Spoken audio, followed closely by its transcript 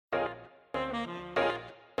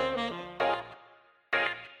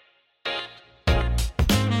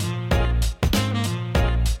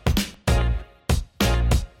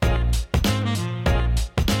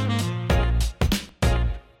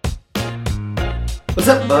What's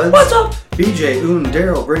up, buds? What's up? BJ and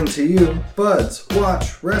Daryl bring to you Buds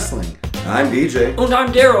Watch Wrestling. I'm BJ. And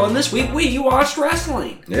I'm Daryl, and this week we watched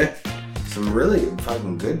wrestling. Yeah. Some really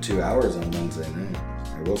fucking good 2 hours on Wednesday night.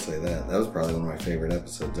 I will say that. That was probably one of my favorite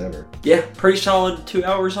episodes ever. Yeah, pretty solid 2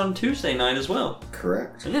 hours on Tuesday night as well.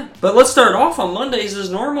 Correct. Yeah. But let's start off on Mondays as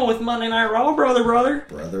normal with Monday Night Raw, brother.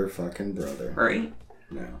 Brother fucking brother. Right?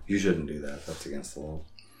 No, you shouldn't do that. That's against the law.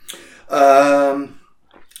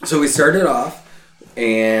 So we started off,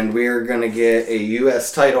 and we're going to get a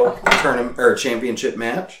U.S. title tournament or championship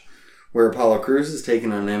match where Apollo Crews is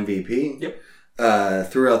taking on MVP. Yep.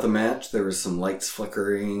 Throughout the match, there was some lights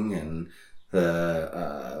flickering, and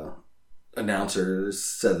the announcers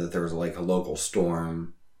said that there was like a local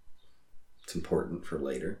storm. It's important for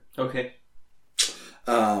later. Okay.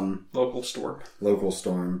 Local storm. Local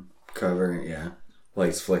storm covering, yeah.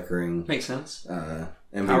 Lights flickering. Makes sense.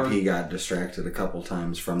 MVP got distracted a couple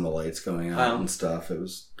times from the lights going out and stuff. It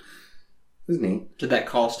was neat. Did that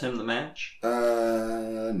cost him the match?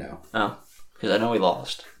 No. Oh. Because I know he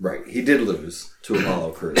lost. Right. He did lose to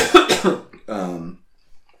Apollo Crews.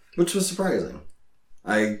 Which was surprising.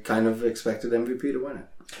 I kind of expected MVP to win it.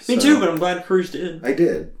 Me too, but I'm glad Crews did. I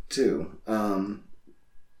did, too.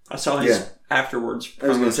 I saw his afterwards. I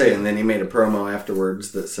was going to say, and then he made a promo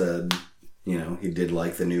afterwards that said, you know, he did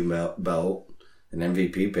like the new belt, and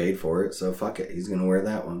MVP paid for it, so fuck it. He's going to wear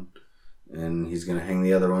that one. And he's going to hang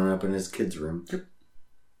the other one up in his kid's room. Yep.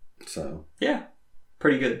 So. Yeah.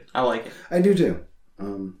 Pretty good. I like it. I do too.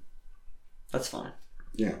 That's fine.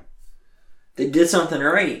 Yeah. They did something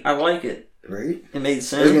right. I like it. Right? It made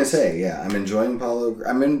sense. I was going to say, yeah, I'm enjoying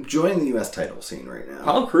the U.S. title scene right now.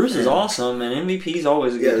 Apollo Crews is awesome, and MVP's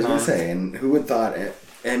always a good time. Yeah, I was going to say, and who would thought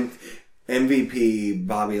MVP,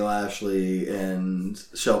 Bobby Lashley, and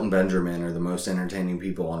Shelton Benjamin are the most entertaining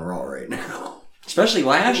people on Raw right now. Especially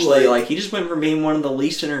Lashley. Like, he just went from being one of the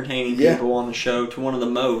least entertaining people on the show to one of the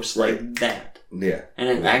most. Right. Like, that. Yeah. And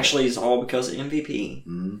it actually is all because of MVP.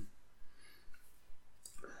 Mm-hmm.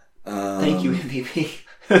 Thank you, MVP.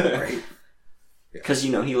 Right. Because,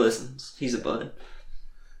 you know, he listens. He's a bud.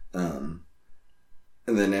 And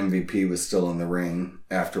then MVP was still in the ring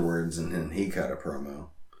afterwards, and then he cut a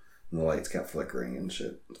promo. And the lights kept flickering and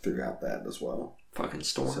shit throughout that as well. Fucking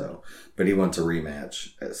storm. So, but he wants a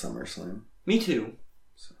rematch at SummerSlam. Me too.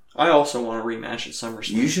 So. I also want a rematch at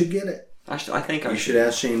SummerSlam. You should get it. I think I should. You should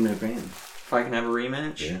ask Shane McMahon. If I can have a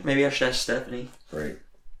rematch? Yeah. Maybe I should ask Stephanie. Right.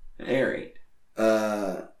 Alright.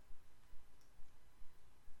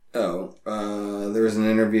 There was an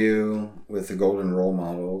interview with the Golden Role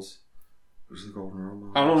Models. Who's the Golden Role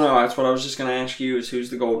Models? I don't know. That's what I was just going to ask you, is who's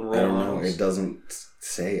the Golden Role Models? I don't know. It doesn't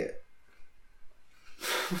say it.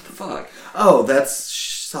 What the fuck? Oh, that's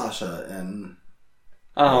Sasha and...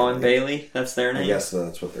 Oh, and Bailey? That's their name? I guess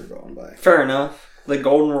that's what they're going by. Fair enough. The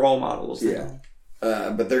Golden Role Models. Yeah.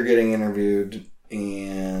 But they're getting interviewed,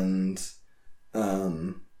 and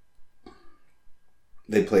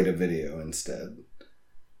they played a video instead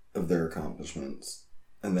of their accomplishments.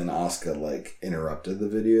 And then Asuka, like, interrupted the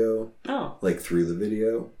video. Oh. Like, through the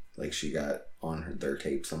video. Like, she got on their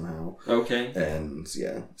tape somehow. Okay. And,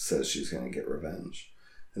 yeah, says she's going to get revenge.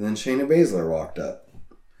 And then Shayna Baszler walked up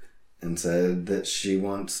and said that she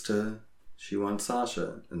wants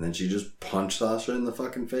Sasha. And then she just punched Sasha in the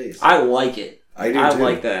fucking face. I like it. I do too. I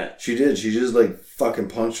like that. She did. She just, like, fucking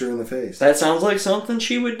punched her in the face. That sounds like something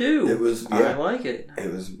she would do. It was, yeah. I like it.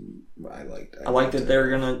 It was, I liked it. I like that they're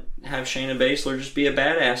going to have Shayna Baszler just be a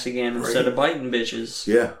badass again instead of biting bitches.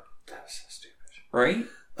 Yeah. That was so stupid. Right?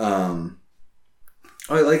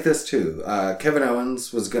 I like this too. Kevin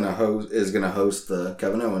Owens is gonna host the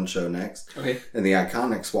Kevin Owens show next. Okay. And the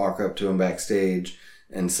Iconics walk up to him backstage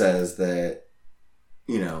and says that,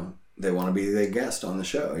 you know, they want to be the guest on the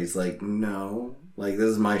show. He's like, no, like, this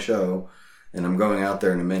is my show, and I'm going out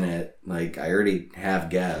there in a minute. Like, I already have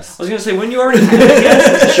guests. I was gonna say, when you already have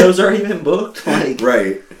guests, the show's already been booked. Like,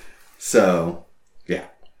 right. So, yeah.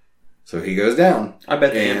 So he goes down. I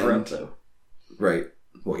bet they interrupt though. Right.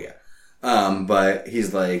 Well, yeah. But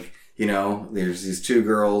he's like, you know, there's these two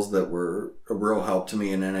girls that were a real help to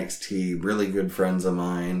me in NXT, really good friends of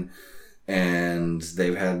mine, and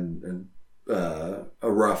they've had a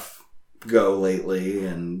rough go lately,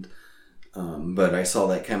 and but I saw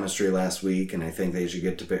that chemistry last week, and I think they should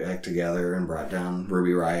get back together, and brought down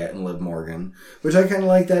Ruby Riott and Liv Morgan, which I kind of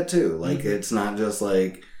like that too. Like, it's not just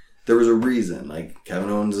like, there was a reason. Like,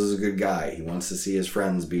 Kevin Owens is a good guy. He wants to see his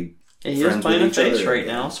friends be and he's playing a face right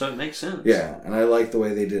now, so it makes sense. Yeah, and I like the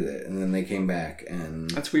way they did it. And then they came back, and...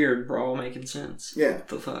 That's weird, bro. All making sense. Yeah. What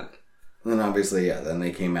the fuck? And then obviously, yeah, then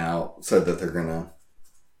they came out, said that they're gonna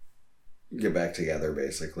get back together,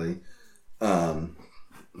 basically.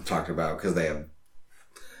 talked about because I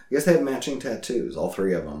guess they have matching tattoos, all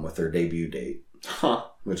three of them, with their debut date. Huh.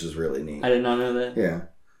 Which is really neat. I did not know that. Yeah. And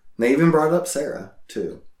they even brought up Sarah,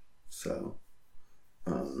 too. So,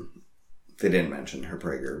 they didn't mention her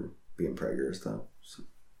being preggers, though. So.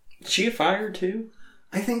 Did she get fired, too?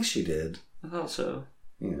 I think she did. I thought so.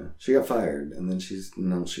 Yeah. She got fired, and then she was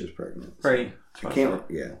pregnant. So. Right. I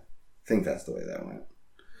think that's the way that went.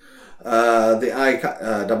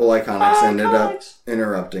 The Double Iconics ended up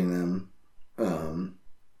interrupting them.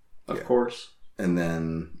 Of course. And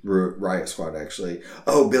then Riot Squad actually...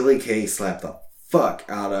 Oh, Billy Kay slapped the fuck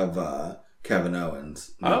out of Kevin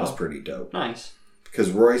Owens. That was pretty dope. Nice. Because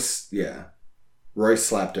Royce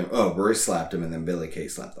slapped him. Oh, Royce slapped him, and then Billy Kay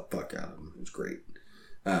slapped the fuck out of him. It was great.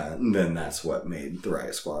 And then that's what made the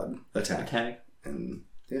Riot Squad attack. And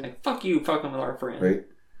like, fuck you, fucking with our friend. Right.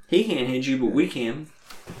 He can't hit you, but we can.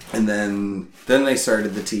 And then they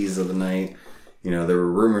started the tease of the night. You know, there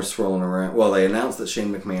were rumors swirling around. Well, they announced that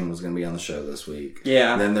Shane McMahon was going to be on the show this week.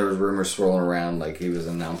 Yeah. And then there was rumors swirling around like he was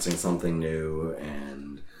announcing something new,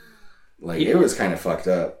 and like it was kind of fucked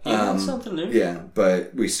up. He announced something new. Yeah,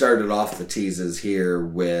 but we started off the teases here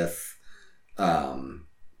with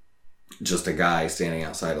just a guy standing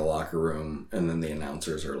outside a locker room, and then the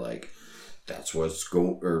announcers are like, "That's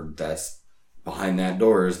that's behind that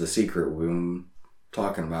door is the secret we've been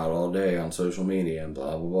talking about all day on social media," and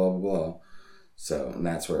blah blah blah blah blah. So, and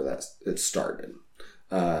that's where it started.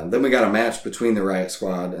 Then we got a match between the Riot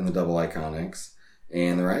Squad and the Double Iconics,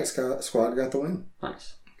 and the Riot Squad got the win.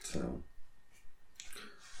 Nice. So,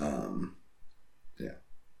 yeah.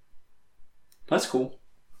 That's cool.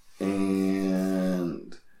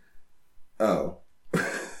 And,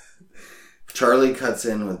 Charlie cuts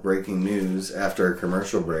in with breaking news after a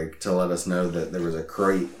commercial break to let us know that there was a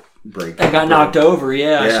crate break. That got knocked over,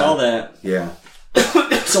 yeah, I saw that. Yeah.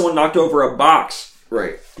 Someone knocked over a box.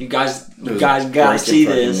 Right. You guys gotta see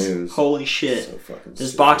this. News. Holy shit. So fucking this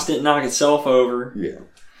stupid. box didn't knock itself over. Yeah.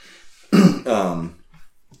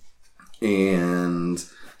 And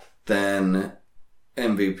then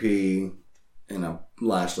MVP and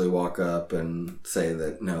Lashley walk up and say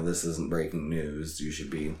that, no, this isn't breaking news. You should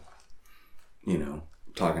be,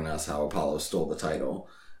 talking to us how Apollo stole the title.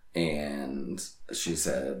 And she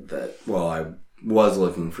said that, well, I was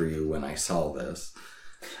looking for you when I saw this.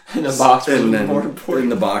 And the box was more important.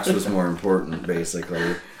 And the box was more important,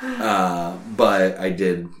 basically. But I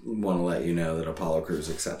did want to let you know that Apollo Crews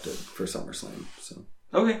accepted for SummerSlam. So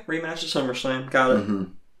okay, rematch at SummerSlam. Got it.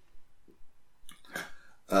 Mm-hmm.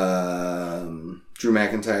 Drew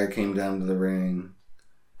McIntyre came down to the ring.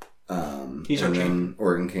 He's our champion. Then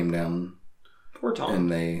Orton came down. Poor Tom.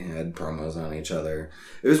 And they had promos on each other.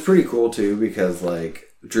 It was pretty cool, too, because,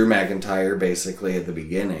 Drew McIntyre, basically, at the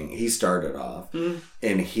beginning, he started off,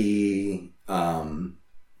 and he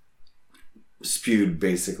spewed,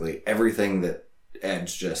 basically, everything that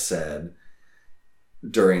Edge just said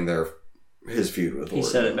during his feud with Orton. He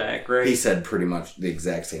said it back, right? He said pretty much the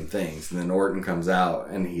exact same things. And then Orton comes out,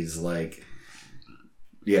 and he's like,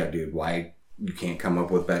 yeah, dude, why... You can't come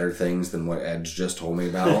up with better things than what Edge just told me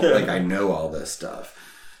about. I know all this stuff.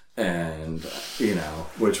 And,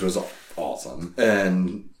 which was awesome.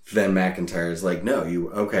 And then McIntyre's like, no,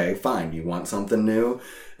 okay, fine. You want something new?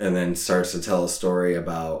 And then starts to tell a story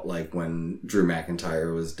about, when Drew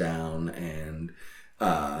McIntyre was down and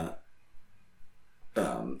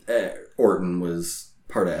Orton was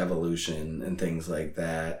part of Evolution and things like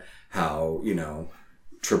that. How,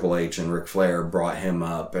 Triple H and Ric Flair brought him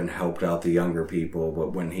up and helped out the younger people,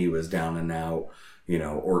 but when he was down and out,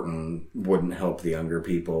 Orton wouldn't help the younger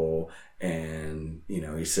people, and,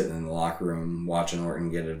 he's sitting in the locker room watching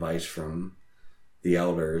Orton get advice from the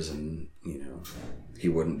elders, and, he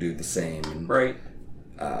wouldn't do the same. And, right.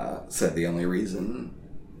 Said the only reason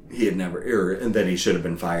he had never, and that he should have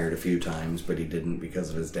been fired a few times, but he didn't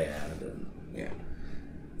because of his dad, and, yeah.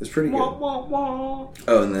 It was pretty good. Wah, wah, wah.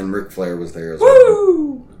 Oh, and then Ric Flair was there as well.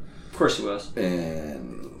 Woo! Of course he was.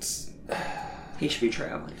 And he should be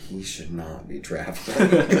traveling. He should not be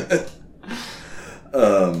traveling.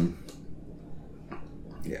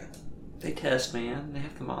 Yeah. They test, man. They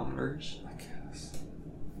have thermometers. I guess.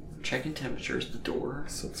 Checking temperatures at the door.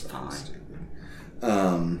 So it's fine. Stupid.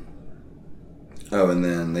 Oh, and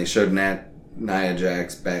then they showed Nia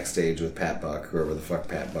Jax backstage with Pat Buck, whoever the fuck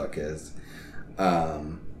Pat Buck is.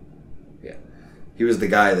 Yeah. He was the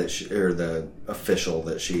guy or the official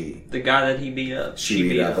that the guy that he beat up. She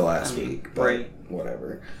beat up last week. But right.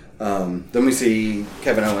 Whatever. Then we see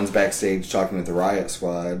Kevin Owens backstage talking with the Riot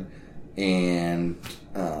Squad, and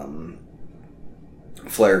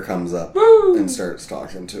Flair comes up and starts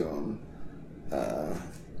talking to him.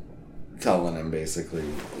 telling him basically,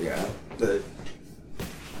 yeah, that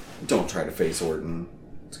don't try to face Orton.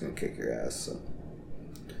 It's gonna kick your ass. So.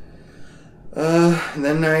 And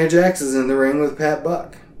then Nia Jax is in the ring with Pat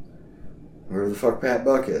Buck. Wherever the fuck Pat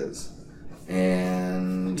Buck is.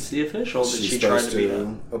 And it's the official that she's she tried to beat supposed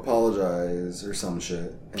up. to apologize or some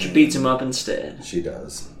shit. She beats him up instead. She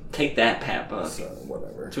does. Take that, Pat Buck. So,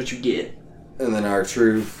 whatever. That's what you get. And then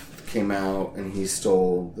R-Truth came out and he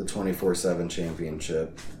stole the 24/7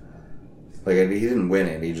 championship. Like, he didn't win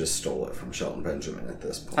it, he just stole it from Shelton Benjamin at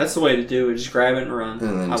this point. That's the way to do it. Just grab it and run.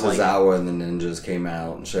 And then Tozawa and the Ninjas came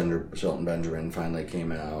out, and Shelton Benjamin finally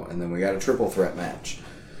came out, and then we got a triple threat match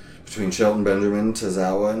between Shelton Benjamin,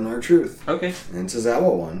 Tozawa, and R-Truth. Okay. And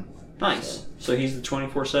Tozawa won. Nice. So he's the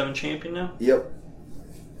 24/7 champion now? Yep.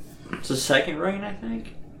 It's his second reign, I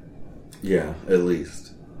think. Yeah, at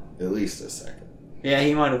least. At least a second. Yeah,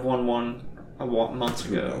 he might have won one months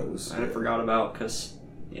Who ago. knows? I forgot about, because,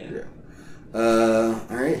 yeah.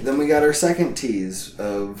 Alright, then we got our second tease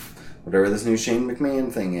of whatever this new Shane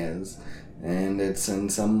McMahon thing is. And it's in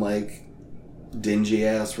some, like, dingy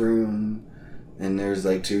ass room. And there's,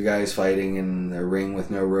 like, two guys fighting in a ring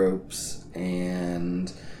with no ropes.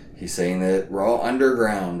 And he's saying that Raw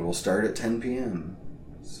Underground will start at 10 p.m.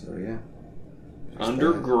 So, yeah.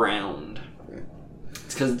 Underground. Right.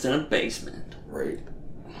 It's because it's in a basement. Right.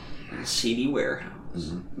 In a seedy warehouse.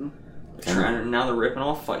 Mm-hmm. Now they're ripping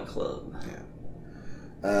off Fight Club. Yeah.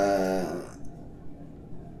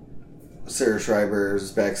 Sarah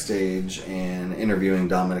Schreiber's backstage and interviewing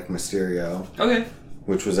Dominic Mysterio. Okay.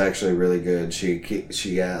 Which was actually really good.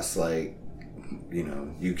 She asked, like, you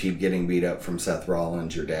know, you keep getting beat up from Seth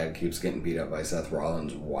Rollins. Your dad keeps getting beat up by Seth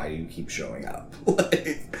Rollins. Why do you keep showing up?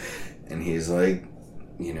 And he's like,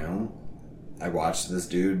 you know, I watched this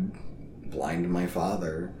dude blind my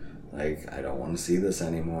father. Like, I don't want to see this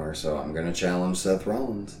anymore. So I'm going to challenge Seth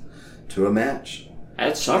Rollins to a match.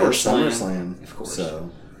 At SummerSlam. Of course. So,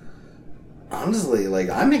 honestly, like,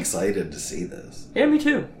 I'm excited to see this. Yeah, me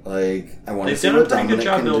too. Like, I want to see They've what done a pretty Dominic good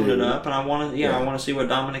job can building do. it up, and I want to. I want to see what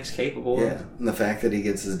Dominic's capable of. Yeah, and the fact that he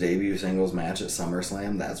gets his debut singles match at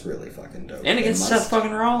SummerSlam, that's really fucking dope. And against Seth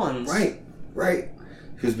fucking Rollins. Right.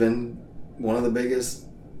 Who's been one of the biggest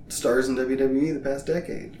stars in WWE the past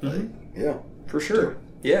decade. Mm-hmm. Like, yeah, for sure.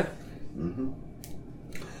 Yeah. Mm-hmm.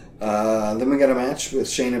 Then we got a match with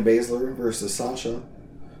Shayna Baszler versus Sasha.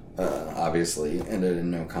 Obviously, ended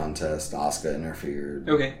in no contest. Asuka interfered.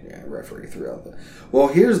 Okay. Yeah, referee threw out the... Well,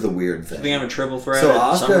 here's the weird thing. We have a triple threat so at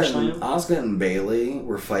Asuka and Bayley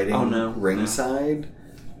were fighting ringside,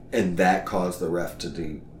 and that caused the ref to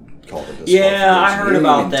call the disqualification. Yeah, I heard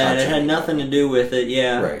about that. It had nothing to do with it,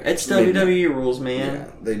 yeah. Right. It's WWE rules, man.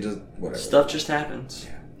 Yeah, they just... whatever. Stuff just happens.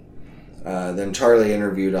 Yeah. Then Charlie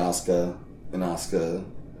interviewed Asuka, and Asuka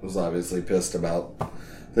was obviously pissed about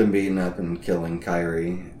them beating up and killing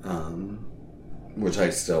Kyrie, which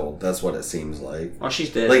that's what it seems like. Well, she's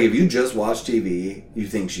dead. Like, if you just watch TV, you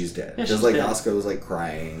think she's dead. Yeah, just like dead. Asuka was, like,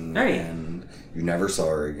 crying, right. And you never saw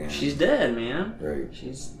her again. She's dead, man. Right.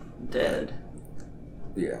 She's dead.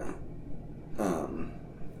 Yeah.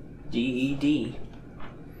 DED.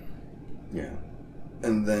 Yeah.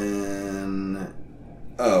 And then...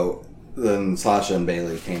 then Sasha and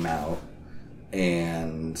Bayley came out,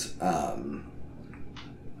 and...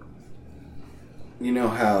 you know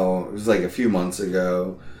how it was like a few months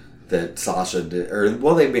ago that Sasha did,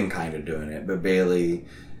 they've been kind of doing it, but Bayley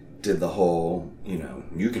did the whole, you know,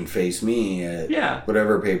 you can face me at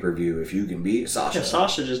whatever pay-per-view if you can beat Sasha. Yeah,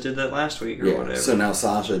 Sasha just did that last week or whatever. So now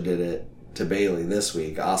Sasha did it to Bayley this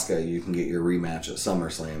week. Asuka, you can get your rematch at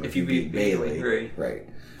SummerSlam if you beat Bayley. Right.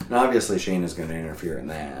 And obviously Shayna's going to interfere in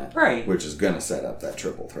that. Right. Which is going to set up that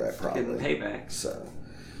triple threat probably. Give the payback. So...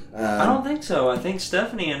 I don't think so. I think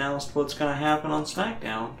Stephanie announced what's going to happen on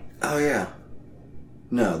SmackDown. Oh, yeah.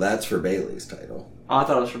 No, that's for Bayley's title. Oh, I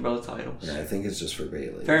thought it was for both titles. Yeah, I think it's just for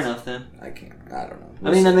Bayley. Fair enough, then. I don't know.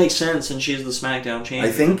 I mean, that makes sense since she's the SmackDown champion.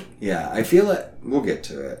 I think, I feel it. We'll get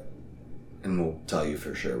to it. And we'll tell you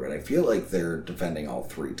for sure. But I feel like they're defending all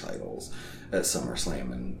 3 titles at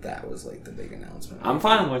SummerSlam, and that was like the big announcement. I'm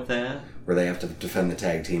fine with that. Where they have to defend the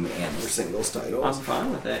tag team and their singles titles. I'm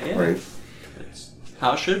fine with that, yeah. Right. It's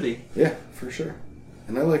how it should be. Yeah, for sure.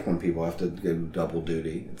 And I like when people have to do double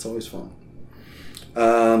duty. It's always fun.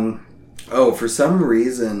 For some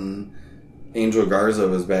reason, Angel Garza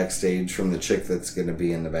was backstage from the chick that's going to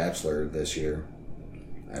be in The Bachelor this year.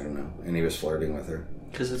 I don't know. And he was flirting with her.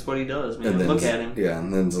 Because it's what he does, man. Look at him. Yeah,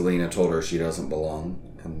 and then Zelina told her she doesn't belong.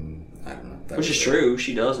 And I don't know. Which is true.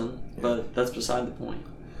 She doesn't. But that's beside the point.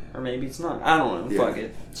 Or maybe it's not. I don't know. Fuck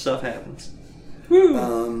it. Stuff happens. Woo.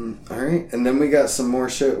 Alright. And then we got some more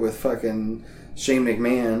shit with fucking Shane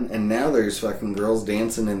McMahon, and now there's fucking girls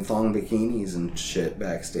dancing in thong bikinis and shit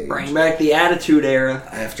backstage. Bring back the Attitude Era.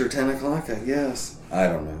 After 10 o'clock, I guess. I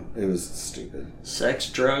don't know. It was stupid. Sex,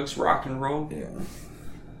 drugs, rock and roll. Yeah.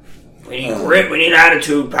 We need grit, we need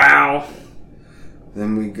attitude, pal.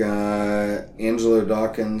 Then we got Angelo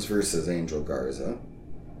Dawkins versus Angel Garza.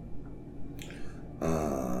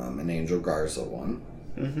 And Angel Garza won.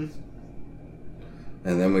 Mm-hmm.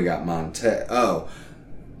 And then we got Montez.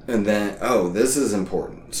 This is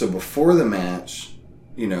important. So before the match,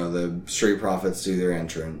 the Street Profits do their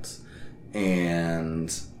entrance,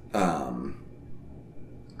 and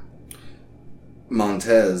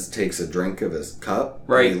Montez takes a drink of his cup.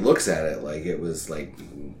 Right. He looks at it like it was like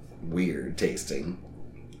weird tasting.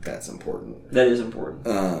 That's important. That is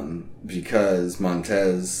important. Because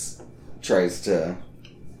Montez tries to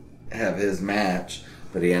have his match,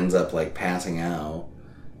 but he ends up like passing out.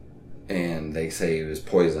 And they say he was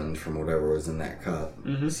poisoned from whatever was in that cup.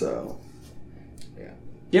 Mm-hmm. So, yeah.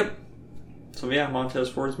 Yep. So, yeah, Montez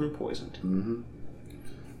Ford's been poisoned.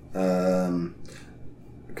 Mm-hmm.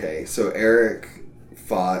 Okay, so Eric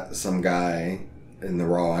fought some guy in the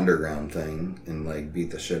Raw Underground thing and, like,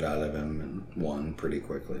 beat the shit out of him and won pretty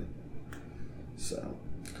quickly. So,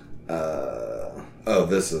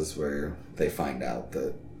 this is where they find out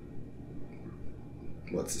that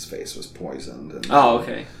what's-his-face was poisoned. And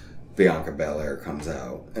okay. Bianca Belair comes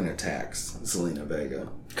out and attacks Zelina Vega.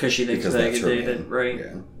 Because she thinks Vega did it, right?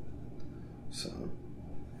 Yeah. So.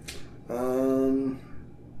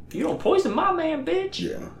 You don't poison my man, bitch.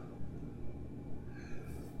 Yeah.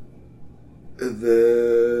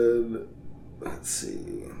 Then, let's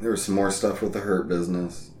see. There was some more stuff with the Hurt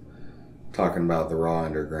Business. Talking about the Raw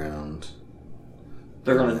Underground.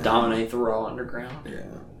 They're going to dominate the Raw Underground.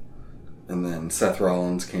 Yeah. And then Seth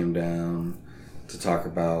Rollins came down to talk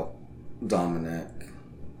about Dominic,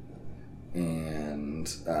 and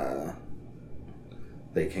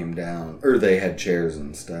they came down, or they had chairs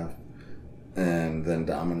and stuff, and then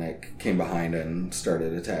Dominic came behind and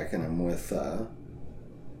started attacking him with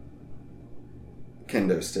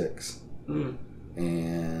kendo sticks,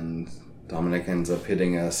 and Dominic ends up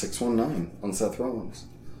hitting a 619 on Seth Rollins.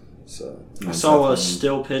 So I saw a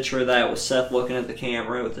still picture of that with Seth looking at the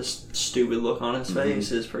camera with this stupid look on his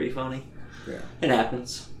face. It's pretty funny. Yeah, it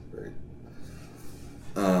happens. Right.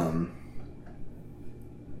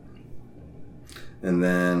 And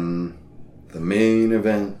then the main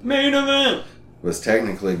event was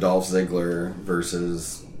technically Dolph Ziggler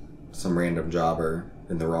versus some random jobber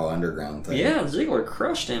in the Raw Underground thing. Yeah, Ziggler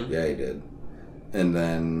crushed him. Yeah, he did. And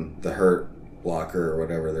then the Hurt Locker, or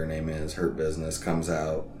whatever their name is, Hurt Business, comes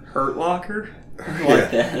out. Hurt Locker? I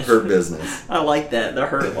like that. Hurt Business. I like that, the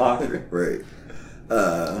Hurt Locker. Right.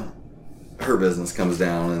 Her Business comes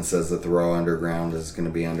down and says that the Raw Underground is going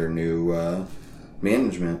to be under new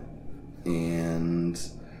management, and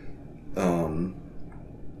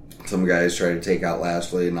some guys try to take out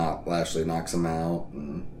Lashley. Lashley knocks him out,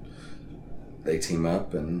 and they team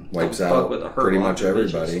up and wipes out pretty much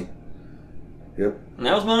everybody. Bitches. Yep. And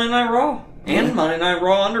that was Monday Night Raw and Monday Night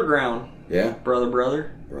Raw Underground. Yeah.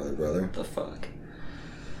 Brother. What the fuck?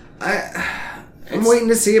 I'm waiting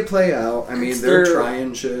to see it play out. I mean, they're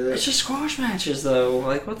trying shit. It's just squash matches, though.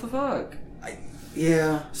 Like, what the fuck?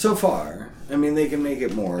 Yeah, so far. I mean, they can make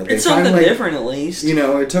it more. It's something different, at least.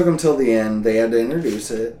 It took them till the end. They had to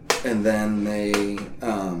introduce it, and then they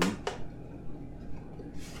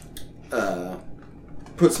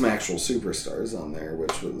put some actual superstars on there,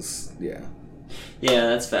 which was, yeah. Yeah,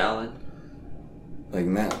 that's valid. Like,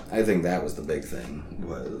 I think that was the big thing,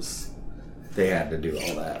 was they had to do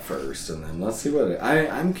all that first, and then let's see what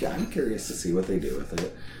I'm curious to see what they do with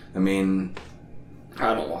it. I mean,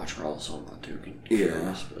 I don't watch Raw, so I'm not too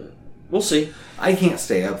curious, but we'll see. I can't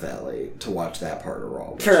stay up that late to watch that part of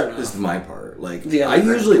Raw. Fair enough. This is my part. Like, I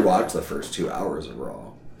usually watch the first 2 hours of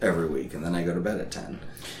Raw every week, and then I go to bed at 10.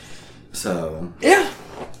 So yeah.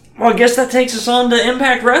 Well, I guess that takes us on to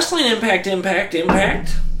Impact Wrestling. Impact.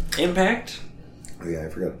 Oh, yeah, I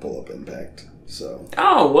forgot to pull up Impact. So.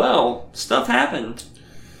 Oh, well, stuff happened.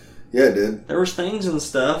 Yeah, it did. There was things and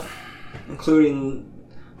stuff, including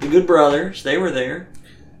the Good Brothers. They were there.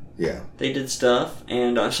 Yeah. They did stuff,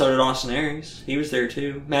 and so did Austin Aries. He was there,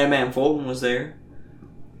 too. Madman Fulton was there.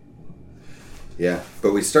 Yeah,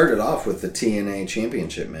 but we started off with the TNA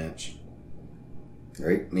Championship match.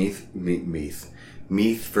 Right? Meath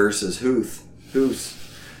versus Heath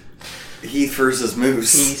versus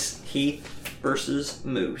Moose. Heath versus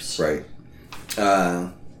Moose. Right.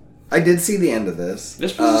 I did see the end of this.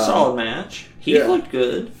 This was a solid match. Heath looked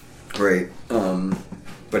good. Right.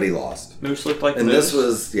 But he lost. Moose looked like and Moose.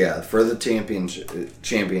 This was, for the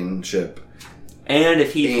championship. And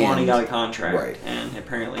if he won, he got a contract. Right. And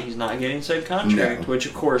apparently he's not getting said contract, which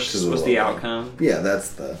of course was the outcome. Yeah,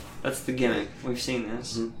 that's the gimmick. We've seen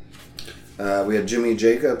this. Mm-hmm. We had Jimmy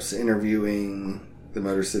Jacobs interviewing the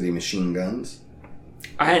Motor City Machine Guns.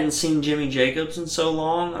 I hadn't seen Jimmy Jacobs in so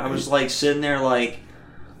long. I was like sitting there like,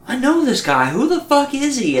 I know this guy. Who the fuck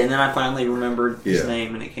is he? And then I finally remembered his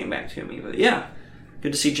name and it came back to me. But yeah,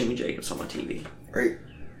 good to see Jimmy Jacobs on my TV. Right.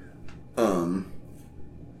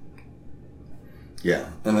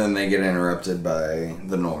 Yeah, and then they get interrupted by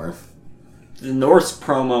the North. The North's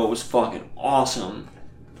promo was fucking awesome.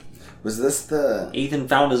 Was this the... Ethan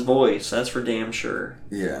found his voice, that's for damn sure.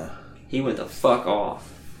 Yeah. He went the fuck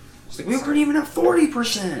off. It's like, we weren't even at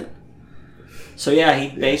 40%. So yeah,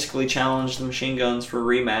 he basically challenged the Machine Guns for a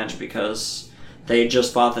rematch because they had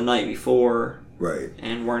just fought the night before. Right.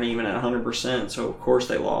 And weren't even at 100%, so of course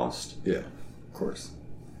they lost. Yeah, of course.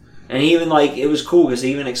 And he even, like, it was cool because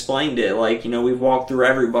he even explained it. Like, you know, we've walked through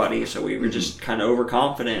everybody, so we were just kind of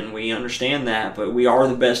overconfident, and we understand that, but we are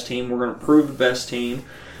the best team. We're going to prove the best team.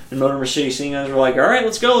 And Motor City Machine Guns were like, all right,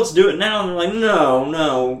 let's go. Let's do it now. And they're like,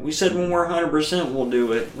 no. We said when we're 100%, we'll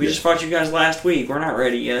do it. We just fought you guys last week. We're not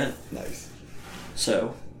ready yet. Nice.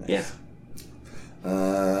 So, yeah. We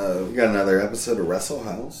got another episode of Wrestle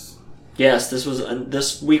House. Yes,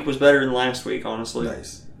 this week was better than last week, honestly.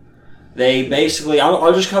 Nice. They basically...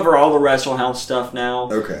 I'll just cover all the Wrestle House stuff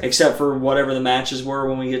now. Okay. Except for whatever the matches were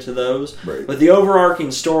when we get to those. Right. But the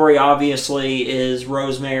overarching story, obviously, is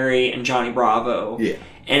Rosemary and Johnny Bravo. Yeah.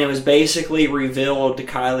 And it was basically revealed to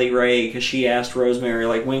Kylie Ray because she asked Rosemary,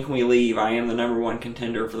 like, when can we leave? I am the #1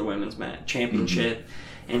 contender for the women's championship.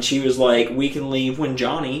 Mm-hmm. And she was like, we can leave when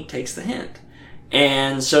Johnny takes the hint.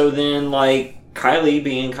 And so then, like... Kylie,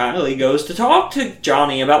 being Kylie, goes to talk to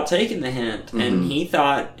Johnny about taking the hint, mm-hmm. and he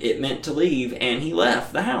thought it meant to leave, and he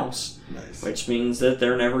left the house. Nice. Which means that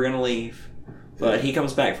they're never going to leave. But he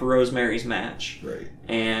comes back for Rosemary's match. Right.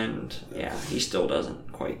 And, he still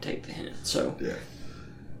doesn't quite take the hint. So, yeah.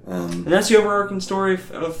 And that's the overarching story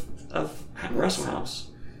of Wrestle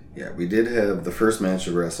House. Yeah, we did have the first match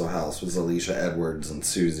of Wrestle House was Alicia Edwards and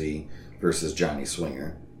Susie versus Johnny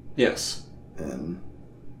Swinger. Yes. And...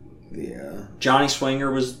 Johnny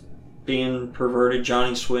Swinger was being perverted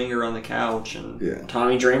Johnny Swinger on the couch, and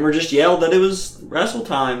Tommy Dreamer just yelled that it was wrestle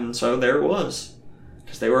time, and so there it was.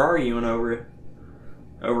 Because they were arguing over it.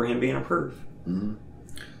 Over him being a perv. Mm-hmm.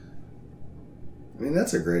 I mean,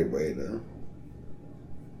 that's a great way to...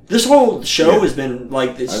 This whole show has been,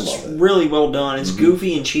 like, it's really well done. It's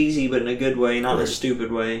goofy and cheesy, but in a good way, not in a stupid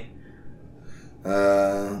way.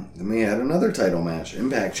 Then we had another title match,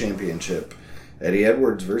 Impact Championship. Eddie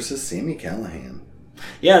Edwards versus Sami Callihan.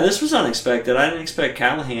 Yeah, this was unexpected. I didn't expect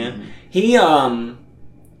Callihan. Mm-hmm.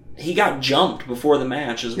 He got jumped before the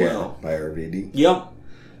match as well. By RVD. Yep.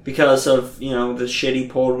 Because of, the shit he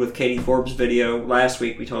pulled with Katie Forbes' video last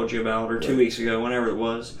week we told you about, or 2 weeks ago, whenever it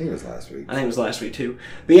was. I think it was last week. I think it was last week, too.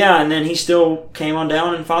 But yeah, and then he still came on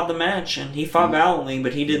down and fought the match, and he fought valiantly,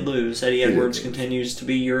 but he did lose. Eddie Edwards continues to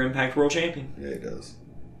be your Impact World Champion. Yeah, he does.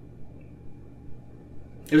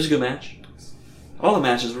 It was a good match. All the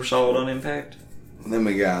matches were solid on Impact. And then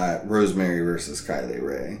we got Rosemary versus Kylie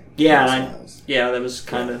Ray. Yeah, that was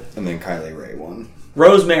kind of... And then Kylie Ray won.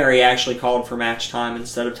 Rosemary actually called for match time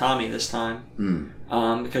instead of Tommy this time.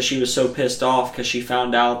 Because she was so pissed off because she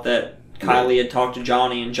found out that Kylie had talked to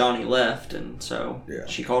Johnny and Johnny left, and so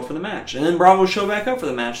she called for the match. And then Bravo showed back up for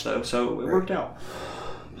the match, though, so it worked out.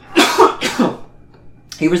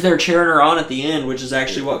 He was there cheering her on at the end, which is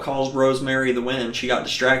actually what caused Rosemary the win. She got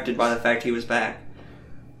distracted by the fact he was back.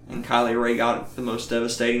 And Kylie Ray got the most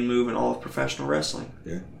devastating move in all of professional wrestling.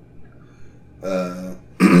 Yeah.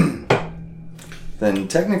 Then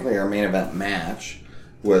technically our main event match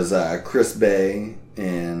was Chris Bay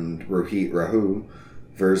and Rohit Rahu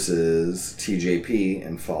versus TJP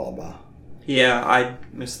and Falaba. Yeah, I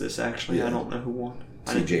missed this actually. Yeah. I don't know who won.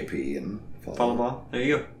 TJP and Falaba. There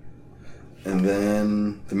you go. And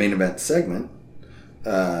then the main event segment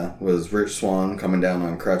was Rich Swann coming down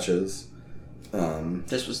on crutches.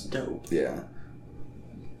 This was dope. Yeah.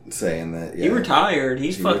 Saying that he retired.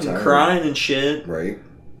 He's fucking retired. Crying and shit. Right.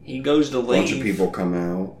 He goes to leave. A bunch of people come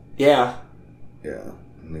out. Yeah. Yeah.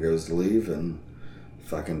 And he goes to leave and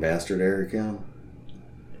fucking bastard Eric Young.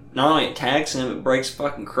 Not only attacks him, it breaks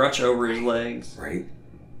fucking crutch over his legs. Right.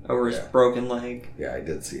 Over his broken leg. Yeah, I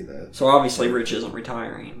did see that. So obviously Rich isn't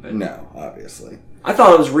retiring. But no, obviously. I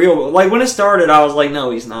thought it was real. Like, when it started, I was like,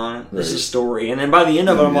 no, he's not. This is a story. And then by the end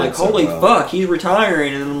of it, I'm like, holy fuck, he's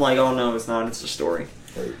retiring. And then I'm like, oh, no, it's not. It's a story.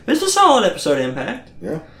 Right. It's a solid episode of Impact.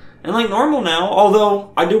 Yeah. And like normal now,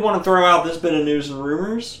 although I do want to throw out this bit of news and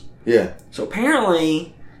rumors. Yeah. So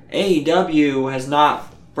apparently, AEW has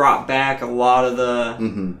not brought back a lot of the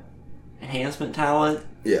Mm-hmm. enhancement talent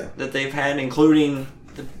Yeah. that they've had, including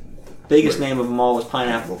the biggest name of them all was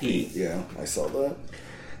Pineapple Pete. Yeah, I saw that.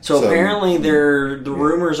 So apparently, the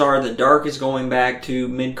rumors are that Dark is going back to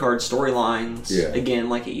mid-card storylines again,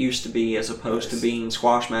 like it used to be, as opposed to being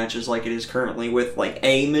squash matches like it is currently with like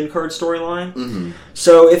a mid-card storyline. Mm-hmm.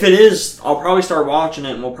 So if it is, I'll probably start watching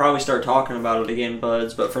it and we'll probably start talking about it again,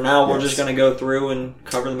 buds. But for now, we're just going to go through and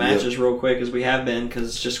cover the matches real quick as we have been, because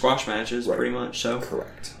it's just squash matches pretty much. So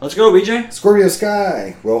correct. Let's go, BJ. Scorpio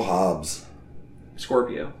Sky, Will Hobbs.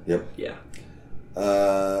 Scorpio. Yep. Yeah.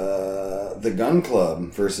 The Gun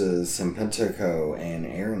Club versus Simpentico and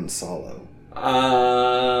Aaron Solo.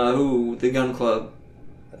 The Gun Club.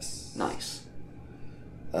 Yes. Nice.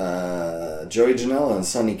 Joey Janela and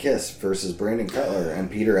Sonny Kiss versus Brandon Cutler and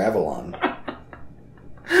Peter Avalon.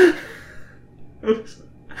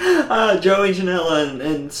 Joey Janela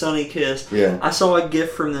and Sonny Kiss. Yeah. I saw a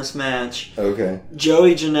GIF from this match. Okay.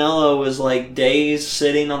 Joey Janela was like dazed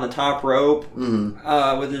sitting on the top rope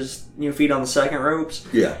with his feet on the second ropes.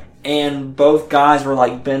 Yeah. And both guys were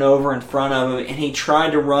like bent over in front of him, and he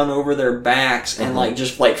tried to run over their backs and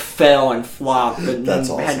just fell and flopped, but then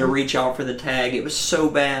had to reach out for the tag. It was so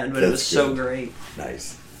bad, but it was so great.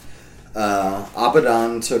 Nice.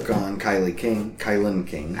 Abaddon took on Kylan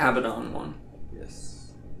King. Abaddon won.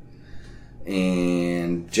 Yes.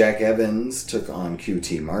 And Jack Evans took on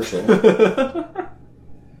QT Marshall.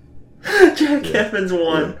 Jack Evans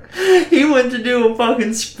won. Yeah. He went to do a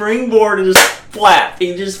fucking springboard and just splat.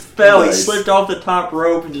 He just fell. Nice. He slipped off the top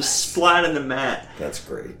rope and just splat in the mat. That's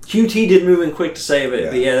great. QT did move in quick to save it. Yeah.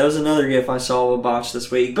 But yeah, that was another GIF I saw of a botch this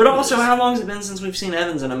week. But also, how long has it been since we've seen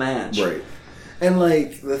Evans in a match? Right. And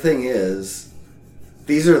the thing is,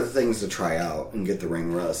 these are the things to try out and get the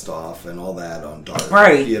ring rust off and all that on Dark.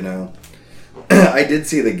 Right. I did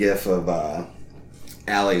see the GIF of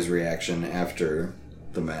Allie's reaction after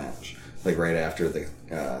the match. Right after the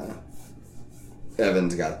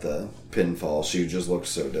Evans got the pinfall, she just looked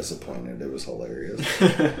so disappointed. It was hilarious.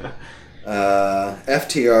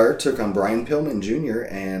 FTR took on Brian Pillman Jr.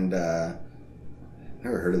 and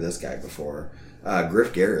never heard of this guy before.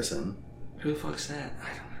 Griff Garrison. Who the fuck's that?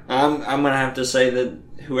 I don't know. I'm gonna have to say that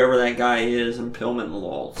whoever that guy is and Pillman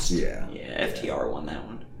lost. Yeah. Yeah, FTR won that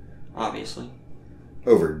one, obviously.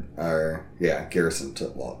 Garrison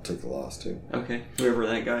took the loss too. Okay, whoever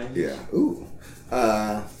that guy is. Yeah. Ooh.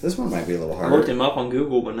 This one might be a little harder. I looked him up on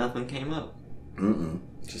Google, but nothing came up.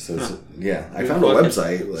 Just says, I found a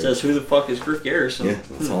website. Says, who the fuck is Griff Garrison? Yeah,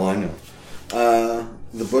 that's all I know.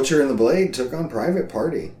 The Butcher and the Blade took on Private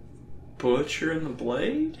Party. Butcher and the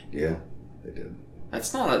Blade? Yeah, they did.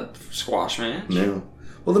 That's not a squash match. No.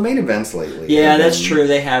 Well, the main events lately. Yeah, that's true.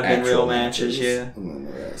 They have been real matches, yeah. And then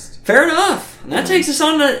the rest. Fair enough. And that takes us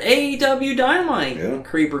on to AEW Dynamite. Yeah.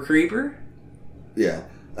 Creeper. Yeah.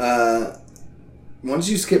 Once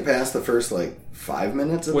you skip past the first, 5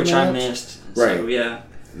 minutes of the match. Which I missed. Right. So, yeah.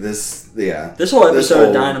 This whole episode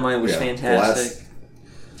of Dynamite was fantastic. The last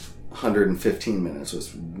 115 minutes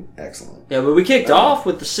was excellent. Yeah, but we kicked off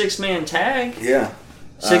with the 6-man tag. Yeah.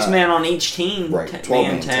 6-man on each team, right?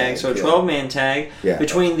 12-man tag. So a 12-man tag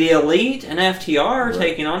between the Elite and FTR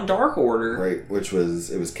taking on Dark Order. Right, it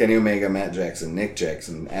was Kenny Omega, Matt Jackson, Nick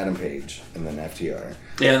Jackson, Adam Page, and then FTR.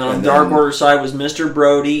 Yeah, and on the Dark Order side was Mr.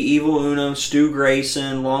 Brody, Evil Uno, Stu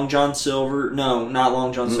Grayson, Long John Silver. No, not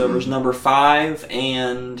Long John Silver's number 5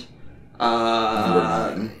 and number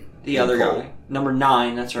 9. The other guy, number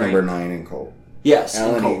 9. That's right. Number 9 and Cole. Yes,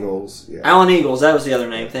 Alan Eagles. Yeah. Alan Eagles. That was the other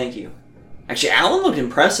name. Thank you. Actually, Alan looked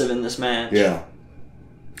impressive in this match. Yeah.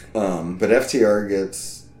 But FTR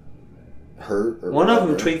gets hurt. Or one whatever. of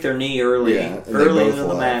them tweaked their knee early into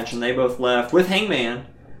the match, and they both left with Hangman.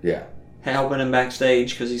 Yeah. Helping him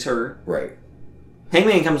backstage because he's hurt. Right.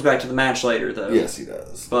 Hangman comes back to the match later, though. Yes, he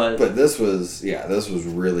does. But this was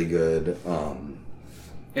really good.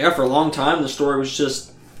 For a long time, the story was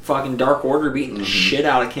just fucking Dark Order beating the shit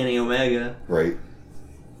out of Kenny Omega. Right.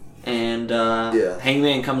 And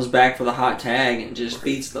Hangman comes back for the hot tag and just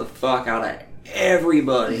beats the fuck out of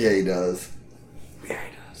everybody. Yeah, he does.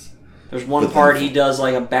 There's one part he does a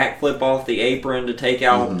backflip off the apron to take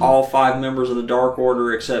out all 5 members of the Dark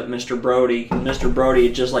Order except Mr. Brody. And Mr. Brody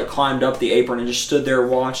had just climbed up the apron and just stood there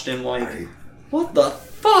and watched him what the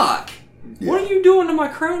fuck? Yeah. What are you doing to my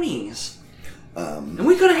cronies? And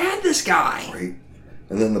we could have had this guy. Right.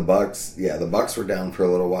 And then the Bucks were down for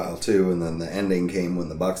a little while too, and then the ending came when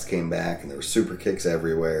the Bucks came back, and there were super kicks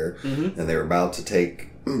everywhere, and they were about to take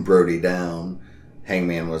Brody down.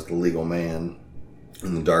 Hangman was the legal man,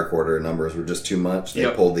 and the Dark Order numbers were just too much.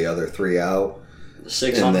 They pulled the other 3 out. The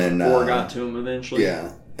 6 on 4 got to him eventually.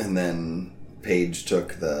 Yeah, And then Paige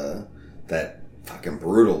took that fucking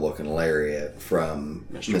brutal looking lariat from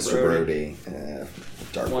Mr. Brody.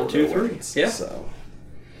 Dark 1, Order 2, 3. wins, Yeah. So.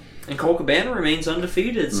 And Colt Cabana remains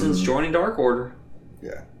undefeated since joining Dark Order.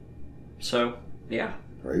 Yeah. So, yeah.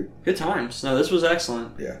 Right? Good times. No, this was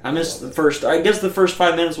excellent. Yeah. I missed the first... I guess the first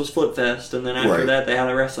 5 minutes was Flip Fest, and then after that they had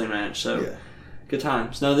a wrestling match. So, yeah. Good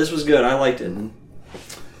times. No, this was good. I liked it.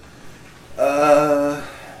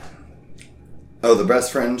 The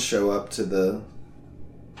best friends show up to the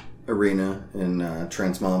arena in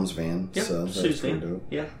Trent's mom's van. Yep, So that's Sue's pretty van. dope.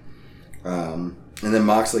 Yeah. And then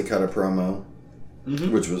Moxley cut a promo,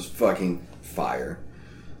 which was fucking fire.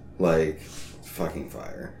 Like, fucking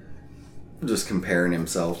fire. Just comparing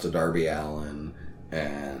himself to Darby Allin,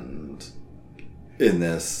 and in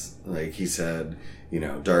this, like, he said, you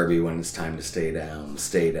know, Darby, when it's time to stay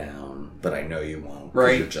down, but I know you won't, 'cause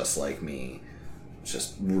right? You're just like me. It's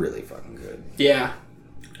just really fucking good. Yeah.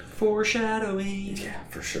 Foreshadowing. Yeah,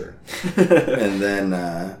 for sure. And then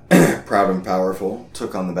Proud and Powerful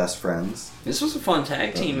took on the Best Friends. This was a fun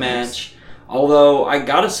tag team match. Although, I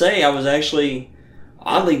gotta say, I was actually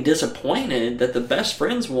oddly disappointed that the Best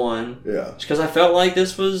Friends won. Yeah. Because I felt like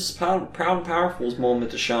this was Proud and Powerful's moment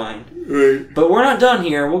to shine. Right. But we're not done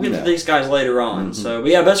here. We'll get to these guys later on. So,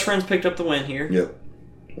 but yeah, Best Friends picked up the win here. Yep.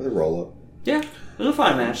 With a roll-up. Yeah. It was a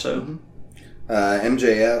fine match, though.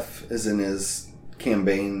 MJF is in his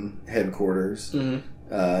campaign headquarters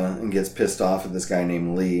and gets pissed off at this guy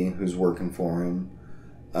named Lee who's working for him.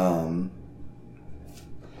 And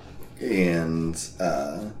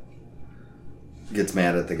gets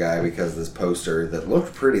mad at the guy because this poster that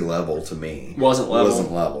looked pretty level to me wasn't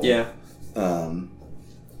level. Yeah.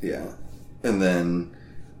 Yeah. And then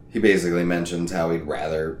he basically mentions how he'd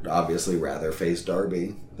obviously rather face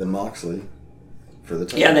Darby than Moxley for the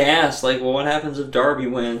title. Yeah, they asked, like, well, what happens if Darby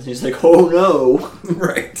wins? He's like, oh no.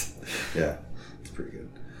 Right. Yeah. It's pretty good.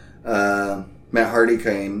 Matt Hardy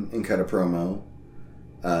came and cut a promo,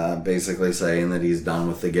 basically saying that he's done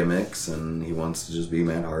with the gimmicks and he wants to just be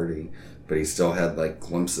Matt Hardy. But he still had, like,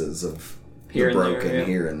 glimpses of here the and broken there,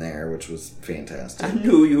 here and there, which was fantastic. I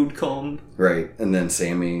knew you'd come. Right. And then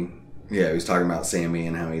Sammy, he was talking about Sammy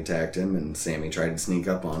and how he attacked him, and Sammy tried to sneak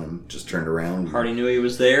up on him, just turned around. Hardy knew he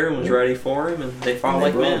was there and was ready for him, and they fought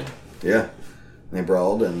like men. Yeah. They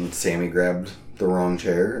brawled, and Sammy grabbed the wrong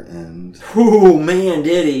chair, and... Oh, man,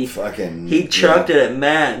 did he. Fucking... He chucked it at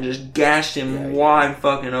Matt and just gashed him wide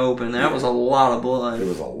fucking open. That was a lot of blood. It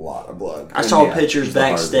was a lot of blood. I saw pictures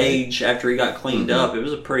backstage after he got cleaned up. It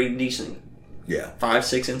was a pretty decent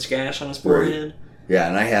 5-6 inch gash on his forehead. Yeah,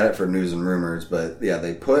 and I had it for News and Rumors, but yeah,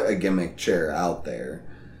 they put a gimmick chair out there,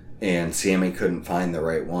 and Sammy couldn't find the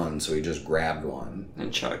right one, so he just grabbed one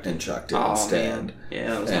and chucked it instead. Man.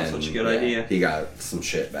 Yeah, that was not such a good idea. He got some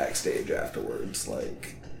shit backstage afterwards,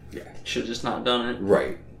 should have just not done it.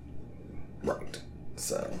 Right.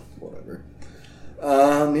 So whatever.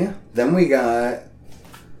 Then we got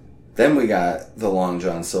the Long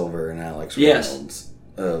John Silver and Alex Reynolds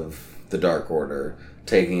of the Dark Order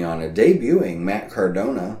taking on a debuting Matt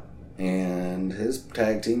Cardona and his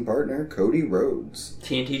tag team partner Cody Rhodes,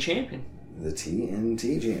 TNT champion. The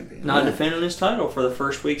TNT champion. Not defending his title for the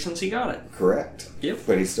first week since he got it. Correct. Yep.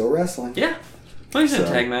 But he's still wrestling. Yeah. Well, he's in a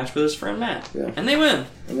tag match with his friend Matt. Yeah. And they win.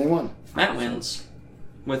 Matt wins.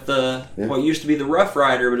 With what used to be the Rough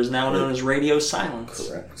Rider, but is now known as Radio Silence.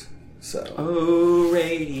 Correct. So. Oh,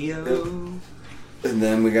 radio. And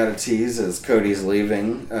then we got a tease as Cody's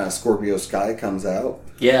leaving. Scorpio Sky comes out.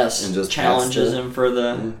 Yes. And just challenges him for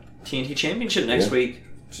the TNT Championship next week.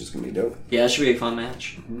 Which is going to be dope. Yeah, it should be a fun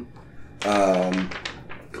match.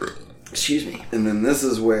 Excuse me. And then this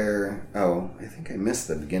is where... Oh, I think I missed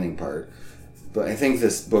the beginning part. But I think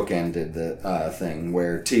this book ended the thing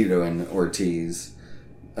where Tito and Ortiz...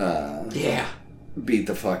 beat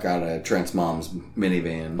the fuck out of Trent's mom's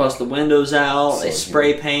minivan. Bust the windows out, they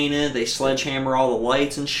spray paint it, they sledgehammer all the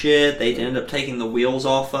lights and shit, they end up taking the wheels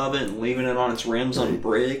off of it and leaving it on its rims on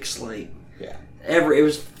bricks, it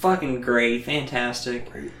was fucking great,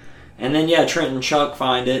 fantastic. Great. And then Trent and Chuck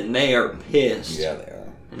find it and they are pissed. Yeah, they are.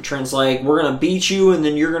 And Trent's like, we're gonna beat you and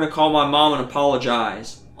then you're gonna call my mom and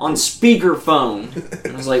apologize. On speakerphone.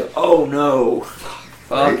 And I was like, oh no.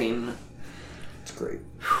 Fucking... Right? It's great.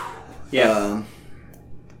 Yeah.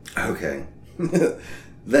 Okay.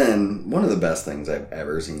 Then, one of the best things I've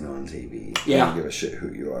ever seen on TV. Yeah. I don't give a shit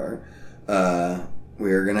who you are.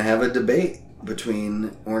 We're going to have a debate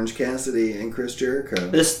between Orange Cassidy and Chris Jericho.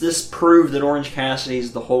 This proved that Orange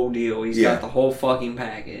Cassidy's the whole deal. He's got the whole fucking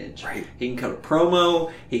package. Right. He can cut a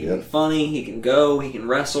promo, he can be funny, he can go, he can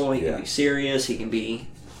wrestle, he can be serious, he can be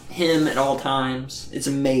him at all times. It's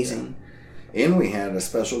amazing. And we had a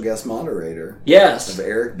special guest moderator Yes. of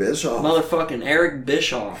Eric Bischoff. Motherfucking Eric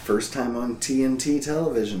Bischoff. First time on TNT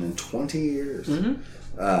television in 20 years.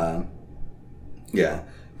 Mm-hmm. Yeah.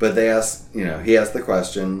 But they asked, he asked the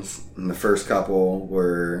questions, and the first couple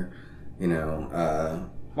were,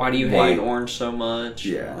 why do you hate Orange so much?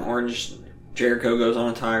 Yeah. Orange, Jericho goes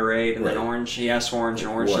on a tirade, and then Orange, he asks Orange, and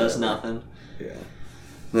Orange says nothing. Yeah.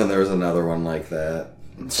 And then there was another one like that.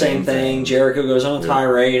 Same thing. Jericho goes on a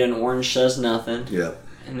tirade, and Orange says nothing. Yep.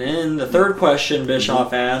 And then the third question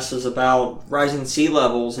Bischoff asks is about rising sea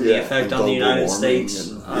levels and the effect on the United States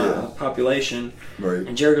population. Right.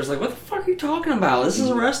 And Jericho's like, what the fuck are you talking about? This is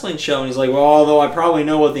a wrestling show. And he's like, well, although I probably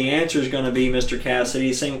know what the answer is going to be, Mr.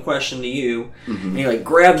 Cassidy, same question to you. And he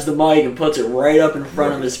grabs the mic and puts it right up in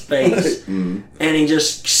front of his face. And he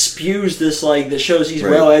just spews this that shows he's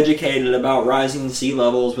well educated about rising sea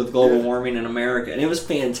levels with global warming in America. And it was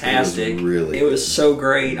fantastic. It was so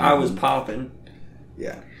great. I was popping.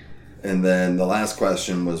 Yeah. And then the last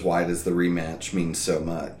question was, why does the rematch mean so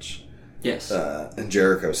much? Yes. And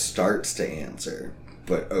Jericho starts to answer,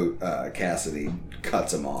 but Cassidy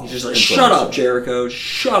cuts him off. He's just like, shut up, Jericho.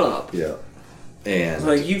 Shut up. Yeah. And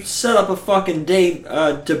it's you set up a fucking debate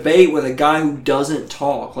with a guy who doesn't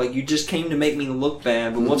talk. You just came to make me look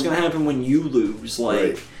bad, but what's going to happen when you lose?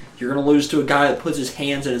 You're going to lose to a guy that puts his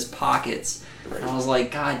hands in his pockets. And I was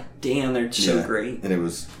like, God damn, they're so great. And it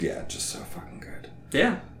was, just so fucking good.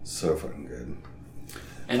 Yeah. So fucking good.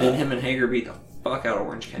 And then him and Hager beat the fuck out of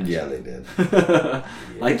Orange Cassidy. Yeah, they did. The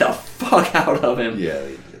fuck out of him. Yeah,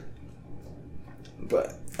 they did.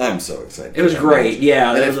 But I'm so excited. It was great.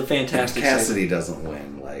 Yeah, that was a fantastic if Cassidy doesn't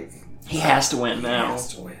win, he has to win now. He has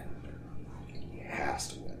to win. He has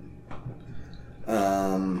to win.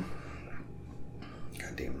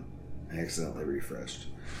 God damn it. I accidentally refreshed.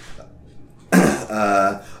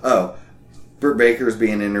 Britt Baker's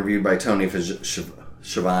being interviewed by Tony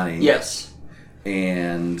Schiavone. Yes.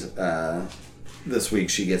 And this week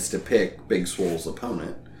she gets to pick Big Swole's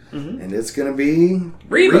opponent. And it's going to be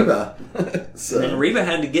Reba. So. And then Reba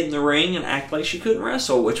had to get in the ring and act like she couldn't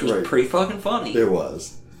wrestle, which was pretty fucking funny. It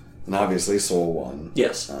was. And obviously Swole won.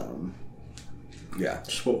 Yes.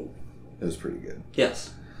 Swole. It was pretty good.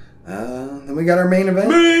 Yes. Then we got our main event.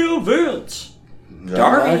 Main event.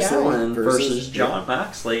 Darby Allin versus Jon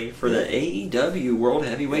Moxley for the AEW World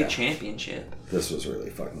Heavyweight Championship. This was really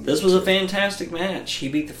fucking good. This was a fantastic match. He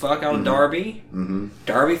beat the fuck out of Darby.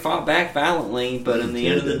 Darby fought back valiantly, but in the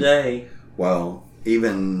end of the day... Well,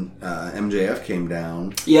 even MJF came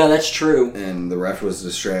down. Yeah, that's true. And the ref was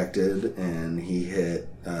distracted, and he hit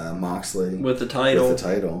Moxley... With the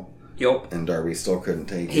title. Yep. And Darby still couldn't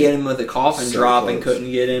take it. He hit him with a coffin drop and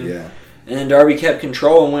couldn't get him. Yeah. And then Darby kept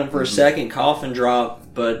control and went for a second coffin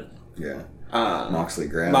drop, but Moxley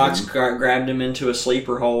grabbed grabbed him into a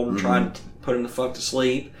sleeper hold and tried to put him the fuck to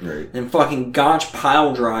sleep. Right. Then fucking Gotch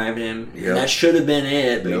pile drived him. Yep. And that should have been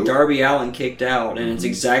it, but Darby Allin kicked out, and it's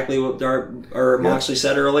exactly what Moxley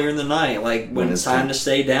said earlier in the night. When it's time to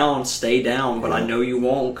stay down, but I know you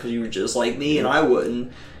won't because you were just like me and I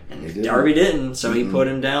wouldn't. And Darby didn't, so he put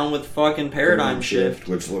him down with fucking Paradigm Shift.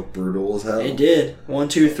 Which looked brutal as hell. It did. 1,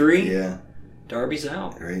 2, 3. Yeah. Darby's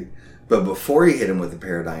out. Right. But before he hit him with the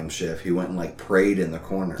Paradigm Shift, he went and prayed in the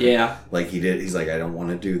corner. Yeah. He did. He's like, I don't want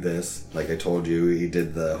to do this. Like I told you, he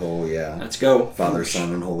did the whole, let's go. Father,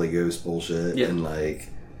 Son, and Holy Ghost bullshit. Yeah. And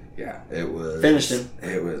it was... Finished him.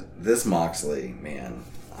 It was... This Moxley, man,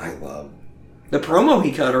 I love... The promo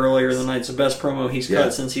he cut earlier the night's the best promo he's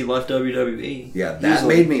cut since he left WWE. Yeah, that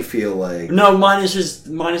made me feel like... No, minus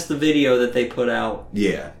the video that they put out.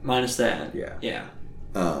 Yeah. Minus that. Yeah. Yeah.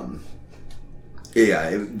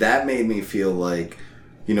 That made me feel like,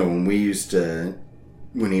 when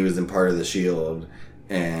he was in part of the Shield,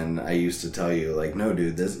 and I used to tell you, no,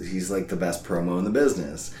 dude, he's the best promo in the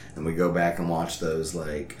business. And we go back and watch those,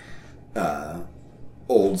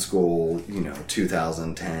 old school,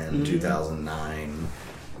 2010, 2009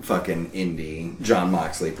 fucking indie Jon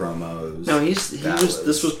Moxley promos. No,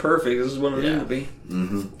 this was perfect. This is what it needed to be.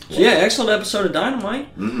 So excellent episode of Dynamite.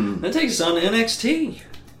 That takes us on to NXT.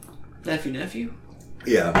 Nephew.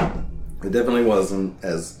 Yeah. It definitely wasn't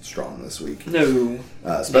as strong this week. No.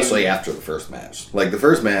 Especially after the first match. The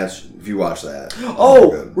first match, if you watch that.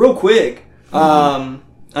 Real quick.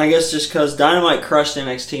 I guess just because Dynamite crushed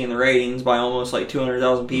NXT in the ratings by almost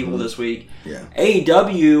 200,000 people this week. Yeah.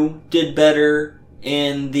 AEW did better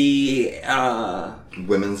in the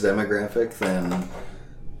women's demographic than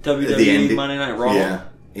WWE Monday Night Raw. Yeah.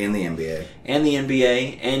 And the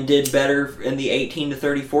NBA. And did better in the 18 to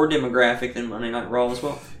 34 demographic than Monday Night Raw as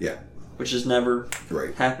well. Yeah. Which has never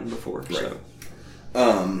happened before. Right.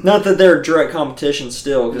 Not that they're direct competition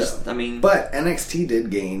still, because, I mean... But NXT did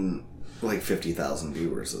gain, like, 50,000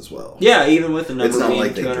 viewers as well. Yeah, even with the number It's not being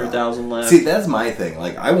like they 200,000 left. See, that's my thing.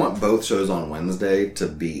 Like, I want both shows on Wednesday to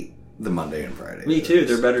beat the Monday and Friday. Me too.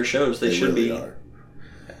 They're better shows. They should really be. Are.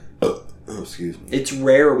 Oh, excuse me. It's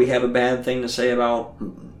rare we have a bad thing to say about,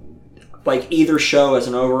 like, either show as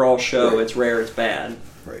an overall show. Right. It's rare it's bad.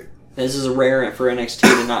 Right. This is rare for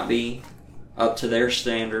NXT to not be up to their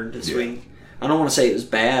standard this week. I don't want to say it was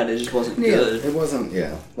bad. It just wasn't good. It wasn't.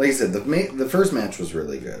 Yeah, like you said, the first match was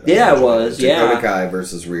really good. Yeah, it was. Dakota Yeah, Kai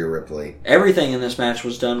versus Rhea Ripley. everything in this match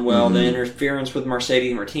was done well. The interference with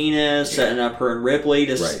Mercedes Martinez, setting up her and Ripley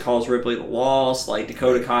to cause Ripley the loss. Like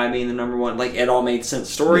Dakota Kai being the number one. Like it all made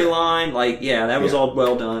sense storyline. Like that was all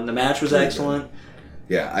well done. The match was excellent.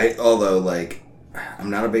 Yeah, although like I'm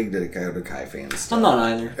not a big Dakota Kai fan. Still. I'm not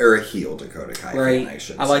either. Or a heel Dakota Kai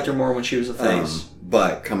fan. I liked her more when she was a face.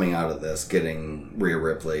 But coming out of this, getting Rhea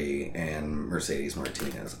Ripley and Mercedes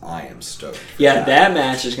Martinez, I am stoked. Yeah, that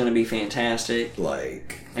match is going to be fantastic.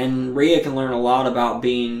 Like, and Rhea can learn a lot about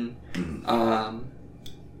being a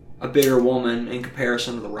bigger woman in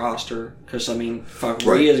comparison to the roster. Because I mean,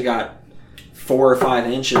 Rhea's got 4 or 5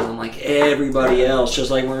 inches on like everybody else, just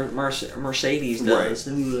like Mercedes does.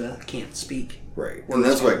 Right. Ooh, I can't speak. Right, and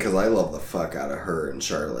that's why, because I love the fuck out of her and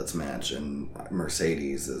Charlotte's match, and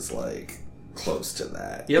Mercedes is like close to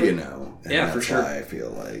that. Yep. You know. And yeah, for sure. I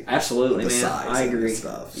feel like absolutely, the man. size I agree. and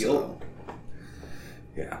stuff. Yep. So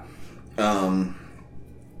yeah.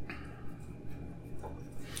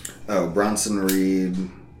 Bronson Reed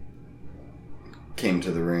came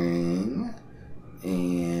to the ring,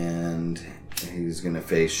 and he's gonna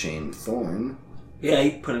face Shane Thorne. Yeah,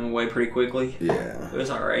 he put him away pretty quickly. Yeah, it was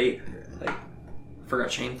all right. Like, I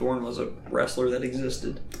forgot Shane Thorne was a wrestler that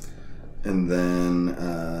existed. And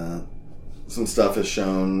then some stuff is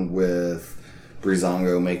shown with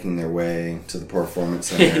Breezango making their way to the Performance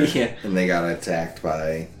Center. Yeah. And they got attacked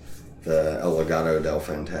by the El Legado del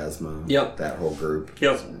Fantasma. Yep. That whole group.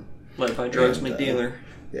 Yep. Led by Drugs McDealer.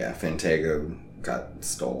 Yeah, Fantago got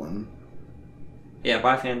stolen. Yeah,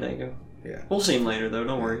 by Fandango. Yeah. We'll see him later, though.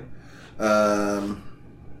 Don't worry.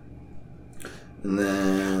 And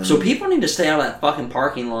then... So people need to stay out of that fucking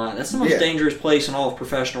parking lot. That's the most dangerous place in all of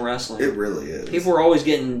professional wrestling. It really is. People are always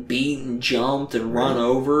getting beat and jumped and run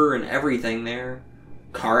over and everything there.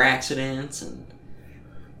 Car accidents and...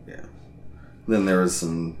 Yeah. Then there was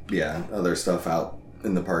some, other stuff out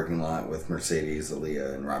in the parking lot with Mercedes,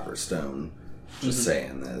 Aaliyah, and Robert Stone. Just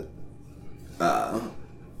saying that,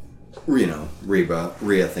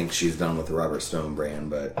 Rhea thinks she's done with the Robert Stone brand,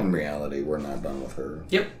 but in reality, we're not done with her.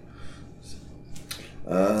 Yep.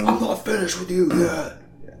 I'm not finished with you yet.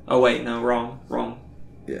 Oh, wait, no, wrong.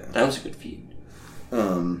 Yeah. That was a good feud.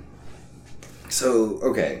 So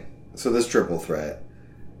this triple threat,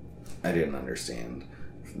 I didn't understand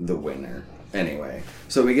the winner. Anyway,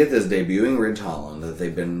 so we get this debuting Ridge Holland that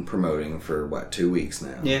they've been promoting for, 2 weeks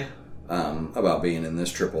now? Yeah. About being in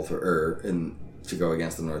this triple threat, to go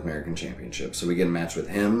against the North American Championship. So we get a match with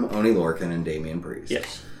him, Oney Lorcan, and Damian Priest.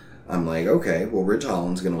 Yes. I'm like, okay, well, Ridge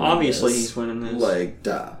Holland's going to win Obviously, this. he's winning this. Like,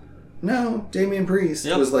 duh. No, Damian Priest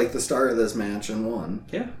was like the star of this match and won.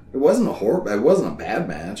 Yeah. It wasn't a bad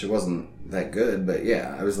match. It wasn't that good, but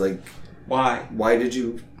yeah, I was like... Why? Why did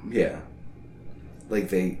you... Yeah. Like,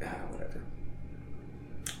 whatever.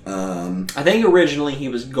 I think originally he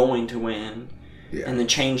was going to win. Yeah. And the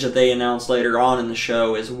change that they announced later on in the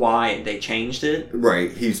show is why they changed it.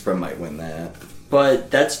 Right. He might win that.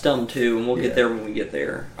 But that's dumb too, and we'll get there when we get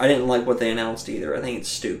there. I didn't like what they announced either. I think it's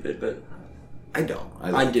stupid, but... I don't.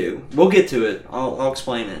 I do. We'll get to it. I'll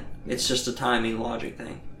explain it. It's just a timing logic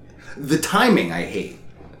thing. The timing I hate.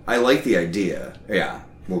 I like the idea. Yeah.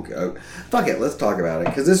 We'll go. Fuck it. Let's talk about it,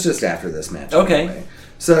 because it's just after this match. Okay. Anyway.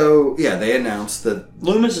 So, they announced that...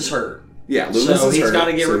 Loomis is hurt. Yeah, Loomis is hurt. So he's got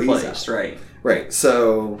to get replaced, right? Right.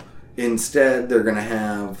 So, instead, they're going to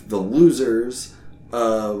have the losers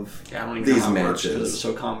of these matches. It was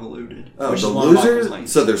so convoluted. Oh, the losers...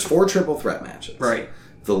 So there's 4 triple threat matches. Right.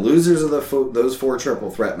 The losers of those 4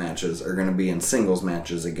 triple threat matches are going to be in singles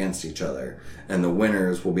matches against each other, and the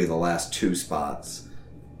winners will be the last 2 spots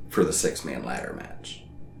for the 6-man ladder match.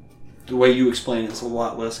 The way you explain it's a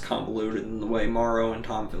lot less convoluted than the way Morrow and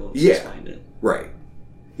Tom Phillips explained it. Right.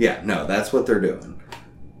 Yeah, no, that's what they're doing.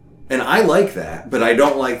 And I like that, but I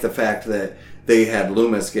don't like the fact that they had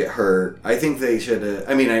Loomis get hurt. I think they should have...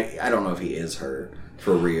 I mean, I don't know if he is hurt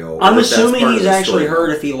for real. I'm assuming he's actually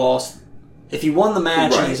hurt if he lost if he won the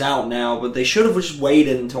match Right. and he's out now, but they should have just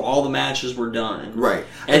waited until all the matches were done. Right.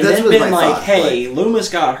 And that's then what been my like, thought, hey, Loomis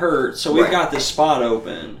got hurt, so we've Right. got this spot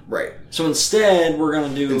open. Right. So instead, we're going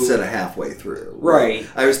to do... Instead of halfway through. Right.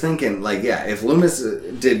 I was thinking, like, yeah, if Loomis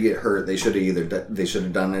did get hurt, they should have they should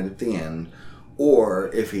have done it at the end,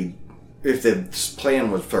 or if the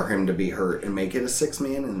plan was for him to be hurt and make it a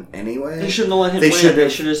 6-man anyway. They shouldn't have let him win. They should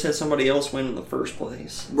have just had somebody else win in the first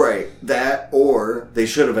place. Right. That, or they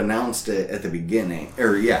should have announced it at the beginning.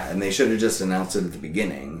 And they should have just announced it at the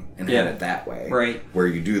beginning and had it that way. Right. Where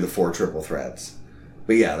you do the 4 triple threats.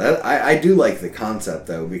 But yeah, I do like the concept,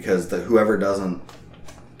 though, because whoever doesn't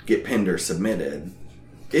get pinned or submitted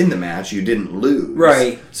in the match, you didn't lose.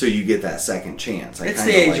 Right. So you get that second chance. It's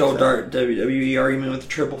the age-old WWE argument with the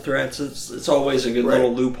triple threats. It's always a good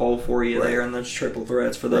little loophole for you there, and those triple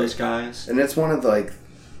threats for those guys. And it's one of the,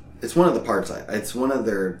 it's one of the parts, it's one of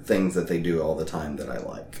their things that they do all the time that I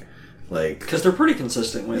like. Because they're pretty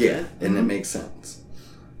consistent with it. Yeah, and it makes sense.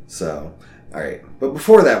 So, all right. But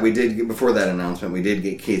before that announcement, we did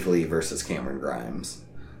get Keith Lee versus Cameron Grimes.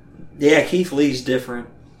 Yeah, Keith Lee's different.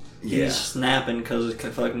 Yeah. He's snapping because of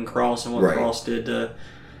fucking Cross and what Cross did to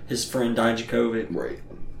his friend Dijakovic. Right.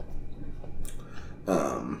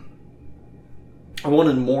 I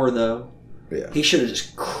wanted more, though. Yeah. He should have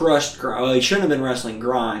just crushed Grimes. Well, he shouldn't have been wrestling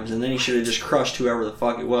Grimes, and then he should have just crushed whoever the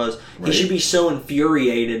fuck it was. Right. He should be so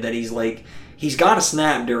infuriated that he's like... He's got to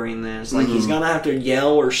snap during this. Like, he's going to have to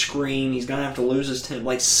yell or scream. He's going to have to lose his temper.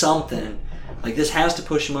 Like, something. Like, this has to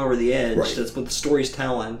push him over the edge. Right. That's what the story's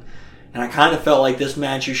telling. And I kind of felt like this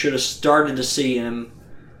match, you should have started to see him,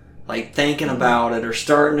 like, thinking about it or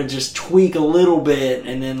starting to just tweak a little bit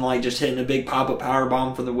and then, like, just hitting a big pop-up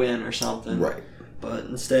powerbomb for the win or something. Right. But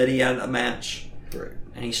instead, he had a match. Right.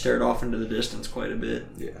 And he stared off into the distance quite a bit.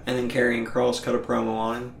 Yeah. And then Karrion Kross cut a promo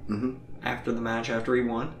on him after the match, after he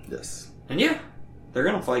won. Yes. And yeah, they're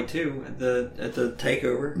going to fight, too, at the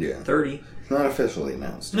TakeOver 30. It's not officially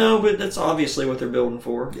announced. No, but that's obviously what they're building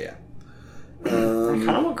for. Yeah. I kind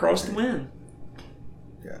of want Cross to win.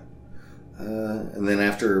 Yeah. And then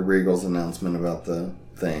after Regal's announcement about the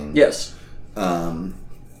thing. Yes.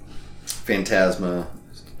 Phantasma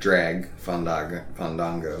drag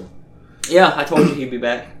Fandango. Yeah, I told you he'd be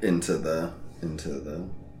back. into the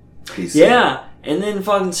PC. Yeah, and then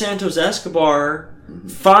fucking Santos Escobar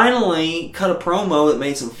finally cut a promo that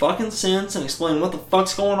made some fucking sense and explained what the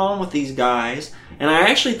fuck's going on with these guys. And I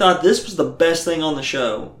actually thought this was the best thing on the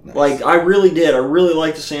show. Nice. Like, I really did. I really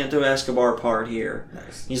liked the Santos Escobar part here.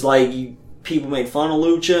 Nice. He's like, people made fun of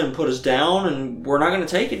Lucha and put us down, and we're not going to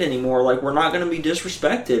take it anymore. Like, we're not going to be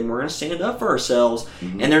disrespected, and we're going to stand up for ourselves.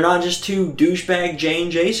 And they're not just two douchebag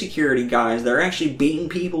J&J security guys. They're actually beating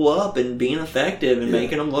people up and being effective and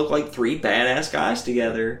making them look like 3 badass guys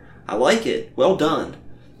together. I like it. Well done.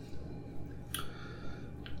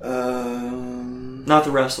 Not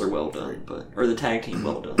the wrestler well done, or the tag team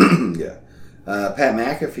well done. Yeah. Pat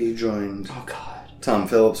McAfee joined Tom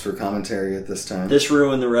Phillips for commentary at this time. This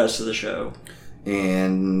ruined the rest of the show.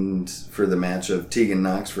 And for the match of Tegan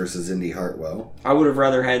Knox versus Indy Hartwell. I would have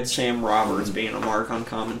rather had Sam Roberts being a mark on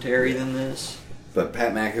commentary than this. But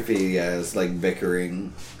Pat McAfee is like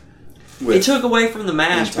bickering. It took away from the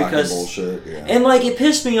match because bullshit, and like it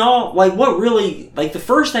pissed me off. Like what really, like the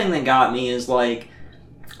first thing that got me is like,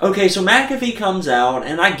 okay, so McAfee comes out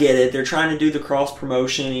and I get it. They're trying to do the cross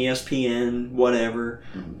promotion, ESPN, whatever.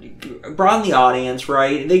 Broaden the audience,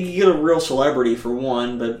 right? They could get a real celebrity for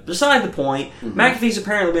one, but beside the point, McAfee's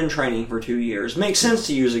apparently been training for 2 years. Makes sense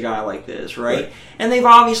to use a guy like this, right? And they've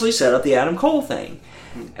obviously set up the Adam Cole thing.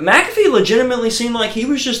 And McAfee legitimately seemed like he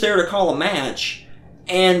was just there to call a match.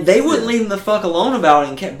 And they wouldn't leave him the fuck alone about it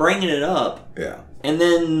and kept bringing it up. Yeah. And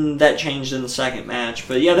then that changed in the second match.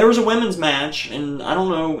 But yeah, there was a women's match, and I don't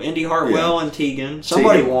know, Indy Hartwell and Tegan.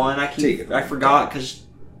 Somebody won. I forgot because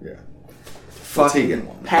fucking Tegan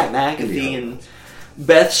won. Pat McAfee and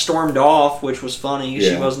Beth stormed off, which was funny because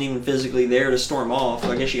she wasn't even physically there to storm off.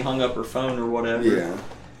 I guess she hung up her phone or whatever. Yeah.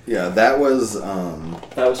 Yeah, that was...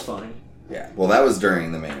 that was funny. Yeah, well, that was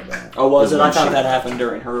during the main event. Oh, was it? I thought that happened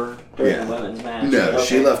during the women's match. No,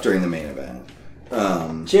 she left during the main event.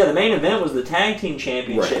 So yeah, the main event was the tag team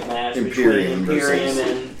championship match between Imperium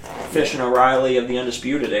and Fish and O'Reilly of the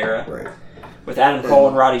Undisputed Era. Right. With Adam Cole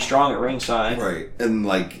and Roddy Strong at ringside. Right. And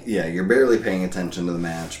like, yeah, you're barely paying attention to the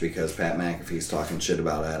match because Pat McAfee's talking shit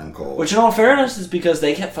about Adam Cole. Which in all fairness is because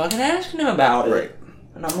they kept fucking asking him about it. Right.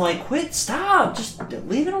 And I'm like, quit, stop, just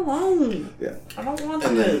leave it alone. Yeah. I don't want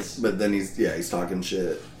this. But then he's talking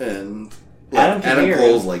shit, and Adam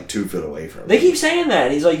Cole's like 2 feet away from him. They keep saying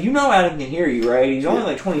that. He's like, Adam can hear you, right? He's only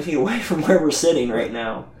like 20 feet away from where we're sitting right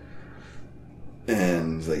now.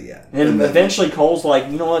 And he's like, yeah. And then, eventually Cole's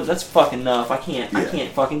like, you know what, that's fucking enough. I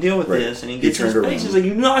can't fucking deal with this. And he gets in his face. He's like,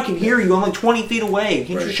 you know I can hear you. I'm like 20 feet away.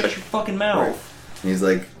 Can't you shut your fucking mouth? Right. And he's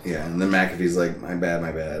like, yeah. And then McAfee's like, my bad.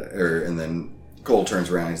 And then Cole turns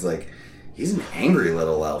around. He's like, he's an angry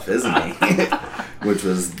little elf, isn't he?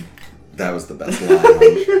 That was the best line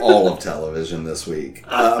on all of television this week.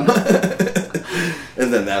 And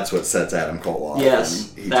then that's what sets Adam Cole off. Yes,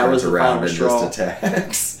 and he that turns was the around final and straw. just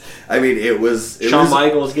attacks. I mean, Shawn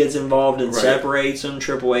Michaels gets involved and separates him.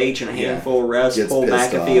 Triple H and a handful of refs pull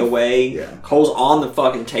McAfee away. Yeah. Cole's on the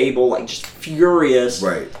fucking table, like just furious.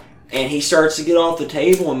 Right. And he starts to get off the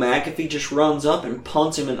table, and McAfee just runs up and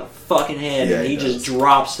punts him in the fucking head, and he just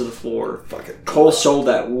drops to the floor. Cole sold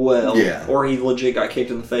that well. Yeah. Or he legit got kicked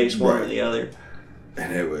in the face, one or the other.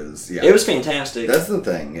 And it was, It was fantastic. That's the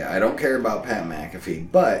thing. Yeah, I don't care about Pat McAfee,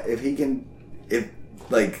 but if he can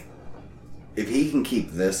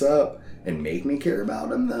keep this up and make me care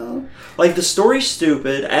about him, though. Like, the story's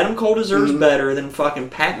stupid. Adam Cole deserves better than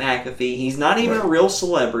fucking Pat McAfee. He's not even a real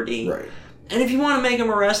celebrity. Right. And if you want to make him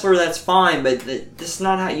a wrestler, that's fine, but that's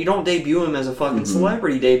not how... You don't debut him as a fucking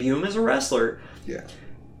celebrity. Debut him as a wrestler. Yeah.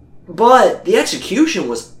 But the execution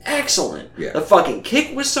was excellent. Yeah. The fucking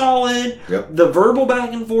kick was solid. Yep. The verbal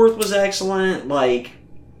back and forth was excellent. Like,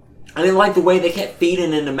 I didn't like the way they kept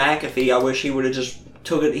feeding into McAfee. I wish he would have just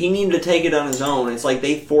took it. He needed to take it on his own. It's like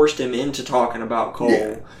they forced him into talking about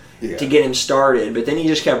Cole to get him started. But then he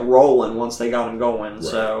just kept rolling once they got him going. Right.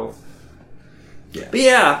 So... Yeah. But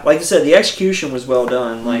yeah, like I said, the execution was well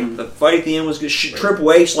done. Like, the fight at the end was good.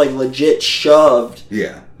 Triple H, like, legit shoved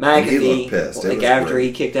McAfee. He looked pissed. Like, after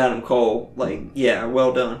he kicked Adam Cole. Like, yeah,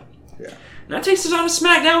 well done. Yeah. And that takes us on to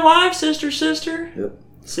SmackDown Live, sister. Yep.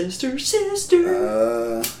 Sister.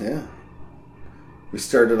 Yeah. We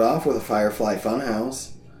started off with a Firefly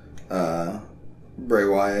Funhouse. Bray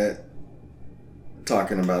Wyatt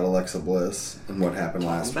talking about Alexa Bliss and what happened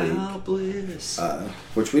last week. Bliss.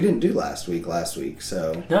 Which we didn't do last week,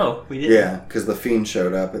 so... No, we didn't. Yeah, because The Fiend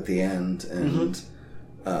showed up at the end, and...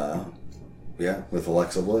 with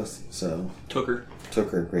Alexa Bliss, so... Took her,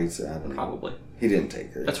 great set. Probably. He didn't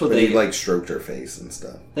take her. That's what he, like, stroked her face and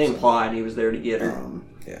stuff. They implied he was there to get her.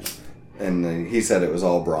 Yeah. And he said it was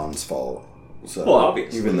all Braun's fault. So, well,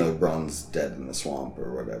 obviously. Even though Braun's dead in the swamp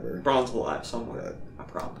or whatever. Braun's alive somewhere, I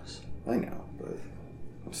promise. I know, but...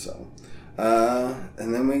 So,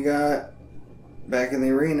 and then we got back in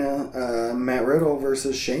the arena, Matt Riddle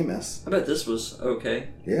versus Sheamus. I bet this was okay.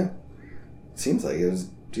 Yeah. Seems like it was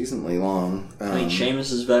decently long. I mean,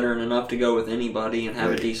 Sheamus is veteran enough to go with anybody and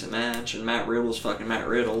have a decent match, and Matt Riddle's fucking Matt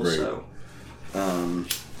Riddle, so.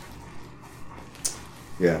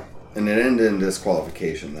 Yeah. And it ended in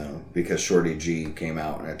disqualification, though, because Shorty G came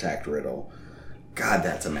out and attacked Riddle. God,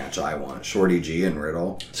 that's a match I want. Shorty G and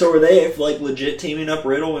Riddle. So are they like legit teaming up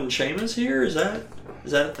Riddle and Sheamus here? Is that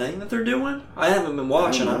a thing that they're doing? I haven't been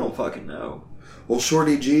watching. I don't fucking know. Well,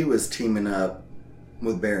 Shorty G was teaming up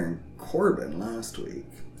with Baron Corbin last week.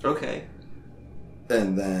 Okay.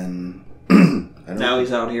 And then now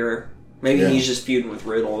he's out here. Maybe he's just feuding with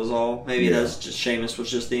Riddle is all. Maybe that's just Sheamus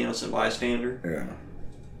was just the innocent bystander. Yeah.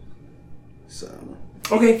 So.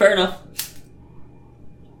 Okay, fair enough.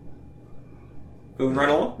 Moving right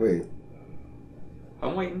along? Wait.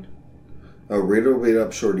 I'm waiting. Oh, Riddle beat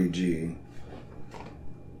up Shorty G.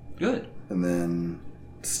 Good. And then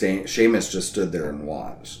Sheamus just stood there and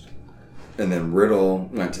watched. And then Riddle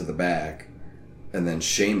went to the back. And then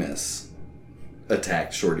Sheamus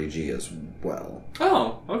attacked Shorty G as well.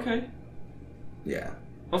 Oh, okay. Yeah.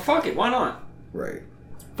 Well, fuck it. Why not? Right.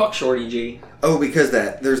 Fuck Shorty G. Oh, because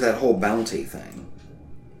there's that whole bounty thing.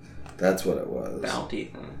 That's what it was. Bounty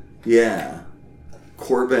thing? Yeah.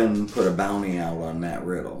 Corbin put a bounty out on Matt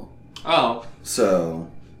Riddle. Oh. So.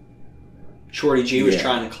 Shorty G was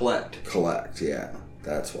trying to collect. Collect, yeah.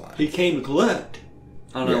 That's why. He came to collect.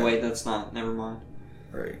 Oh, no, wait, that's not. Never mind.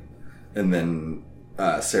 Right. And then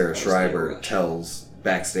Sarah Schreiber tells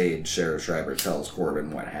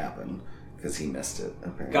Corbin what happened because he missed it,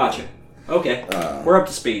 apparently. Gotcha. Okay. We're up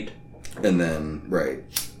to speed. And then,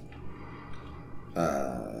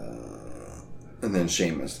 and then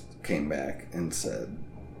Sheamus came back and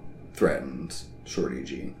threatened Shorty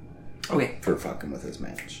G. Okay. For fucking with his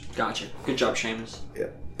match. Gotcha. Good job, Sheamus.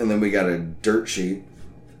 Yep. And then we got a dirt sheet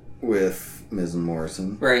with Miz and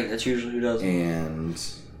Morrison. Right, that's usually who does it. And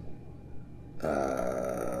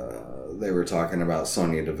they were talking about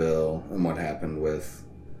Sonya Deville and what happened with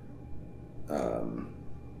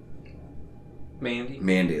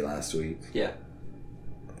Mandy last week. Yeah.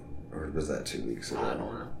 Or was that 2 weeks ago? I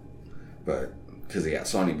don't know. But, because,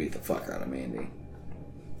 Sonya beat the fuck out of Mandy.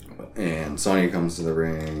 And Sonya comes to the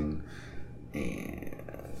ring, and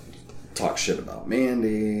talk shit about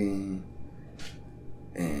Mandy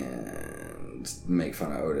and make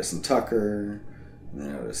fun of Otis and Tucker. And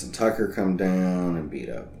then Otis and Tucker come down and beat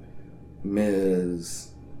up Miz.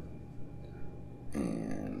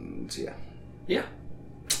 And yeah. Yeah.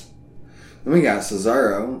 Then we got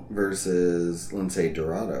Cesaro versus Lince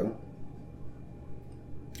Dorado.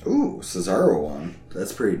 Ooh, Cesaro won.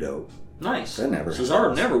 That's pretty dope. Nice. That never Cesaro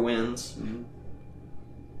happens. never wins.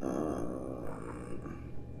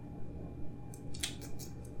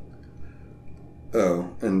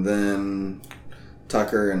 And then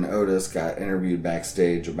Tucker and Otis got interviewed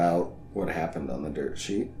backstage about what happened on the dirt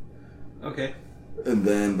sheet. Okay. And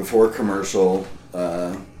then before commercial,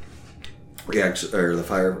 the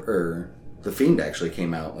Fiend actually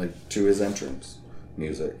came out like to his entrance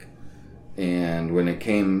music, and when it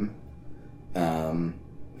came,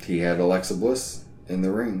 he had Alexa Bliss in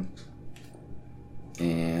the ring,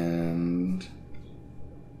 and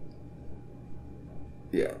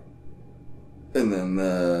yeah, and then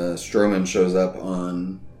Strowman shows up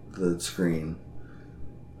on the screen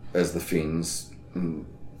as the Fiend's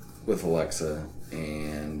with Alexa.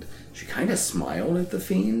 And she kind of smiled at the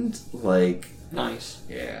Fiend, like... Nice.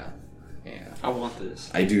 Yeah. I want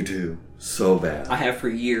this. I do too. So bad. I have for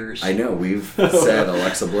years. I know, we've said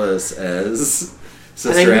Alexa Bliss as Sister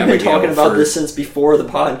I think we've Abigail been talking about this since before the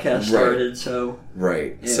podcast started, so...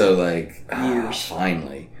 Right. Yeah. So, like... Years.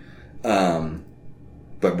 Finally.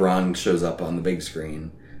 But Braun shows up on the big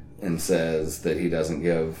screen and says that he doesn't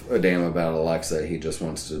give a damn about Alexa, he just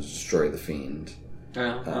wants to destroy the Fiend.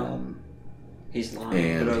 He's lying.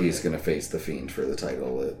 And but okay. he's going to face the Fiend for the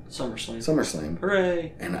title at SummerSlam.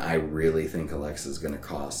 Hooray! And I really think Alexa's going to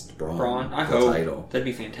cost Braun I the hope. title. That'd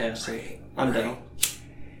be fantastic. I'm down.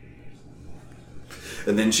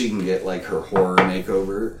 And then she can get like her horror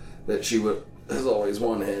makeover that she has always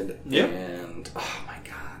wanted. Yep. And oh my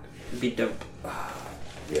god, It'd be dope.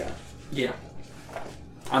 Yeah. Yeah.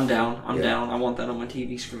 I'm down. I'm Yeah. down. I want that on my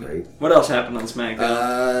TV screen. Right. What else happened on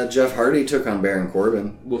SmackDown? Jeff Hardy took on Baron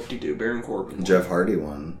Corbin. Whoop-de-doo, Baron Corbin. Jeff Hardy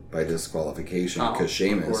won by disqualification because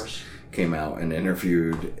Sheamus came out and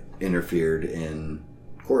interfered in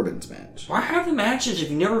Corbin's match. Why have the matches if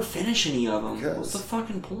you never finish any of them? Because. What's the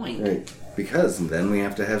fucking point? Right. Because then we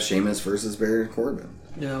have to have Sheamus versus Baron Corbin.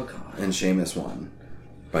 Oh, God. And Sheamus won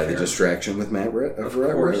by the distraction with Matt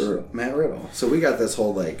Riddle. So we got this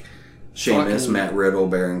whole like Sheamus, Matt Riddle,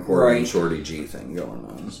 Baron Corbin, Shorty G thing going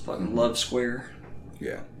on. It's fucking Love Square.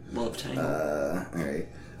 Yeah. Love Tangle. Alright.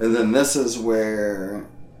 And then this is where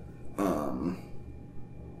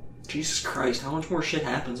Jesus Christ, how much more shit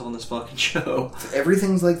happens on this fucking show?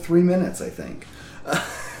 Everything's like 3 minutes, I think.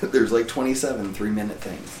 There's like 27 3-minute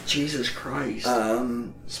things. Jesus Christ.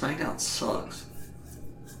 SmackDown sucks.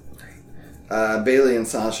 Bayley and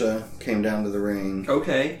Sasha came down to the ring.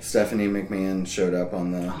 Okay. Stephanie McMahon showed up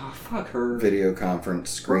on the fuck her. video conference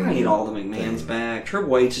screen. We're gonna need all the McMahons back.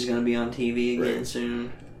 Triple H is gonna be on TV again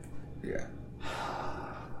soon. Yeah.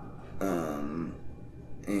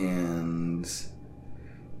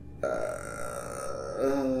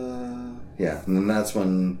 Yeah, and then that's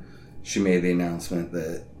when she made the announcement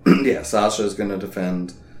that Sasha's going to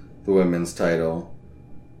defend the women's title,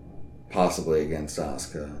 possibly against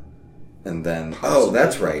Asuka, and then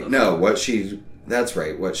that's right. No, what she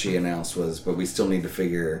announced was, but we still need to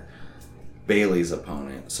figure Bayley's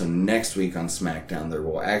opponent. So next week on SmackDown, there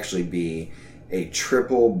will actually be a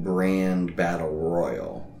triple brand battle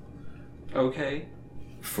royal. Okay.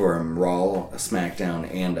 From Raw,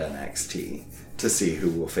 SmackDown, and NXT to see who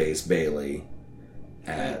will face Bayley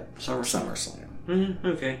at SummerSlam. Mm-hmm.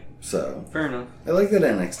 Okay. So fair enough. I like that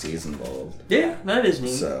NXT is involved. Yeah, that is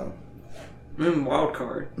neat. So wild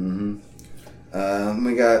card. Mm-hmm.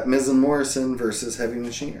 We got Miz and Morrison versus Heavy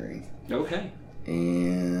Machinery. Okay.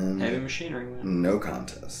 And Heavy Machinery win. No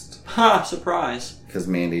contest. Ha! Surprise. Because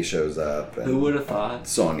Mandy shows up. And who would have thought?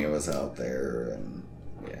 Sonya was out there, and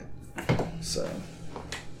so.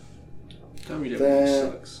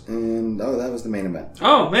 WWE sucks. And that was the main event.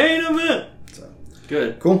 Oh, main event. So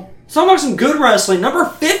good. Cool. Let's talk about some good wrestling. Number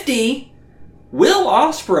 50, Will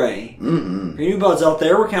Ospreay. Mm-hmm. For you buds out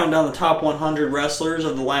there, we're counting down the top 100 wrestlers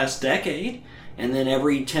of the last decade. And then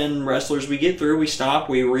every 10 wrestlers we get through, we stop,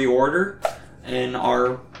 we reorder, and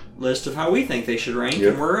our list of how we think they should rank.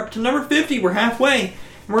 Yep. And we're up to number 50. We're halfway.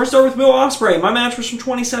 And we're going to start with Will Ospreay. My match was from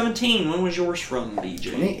 2017. When was yours from, DJ?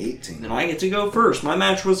 2018. Then I get to go first. My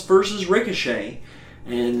match was versus Ricochet.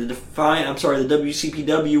 And the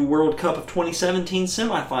WCPW World Cup of 2017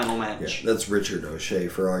 semifinal match. Yeah, that's Richard O'Shea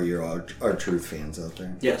for all your R-Truth fans out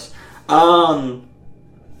there. Yes.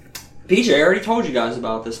 PJ, I already told you guys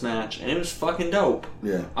about this match, and it was fucking dope.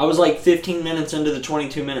 Yeah. I was like 15 minutes into the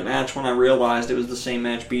 22-minute match when I realized it was the same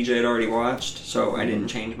match BJ had already watched, so I didn't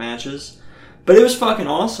change matches. But it was fucking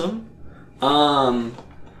awesome.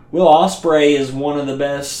 Will Ospreay is one of the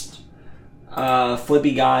best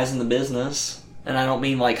flippy guys in the business, and I don't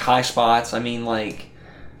mean like high spots. I mean like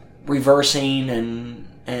reversing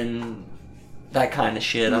and that kind of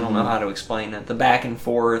shit. I don't know how to explain it. The back and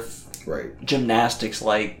forth, right? Gymnastics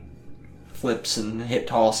like flips and hip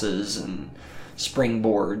tosses and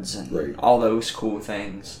springboards and all those cool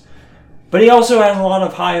things. But he also has a lot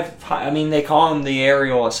of high. I mean, they call him the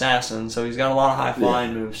aerial assassin, so he's got a lot of high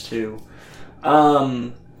flying moves too.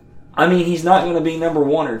 I mean, he's not going to be number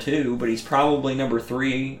 1 or 2, but he's probably number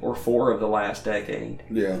 3 or 4 of the last decade.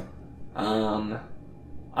 Yeah.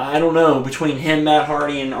 I don't know. Between him, Matt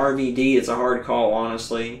Hardy, and RVD, it's a hard call,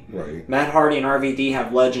 honestly. Right. Matt Hardy and RVD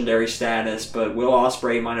have legendary status, but Will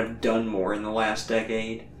Ospreay might have done more in the last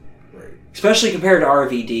decade. Right. Especially compared to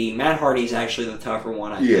RVD. Matt Hardy's actually the tougher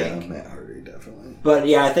one, I think. Yeah, Matt Hardy, definitely. But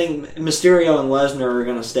yeah, I think Mysterio and Lesnar are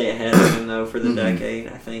going to stay ahead of him, though, for the decade.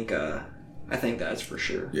 I think that's for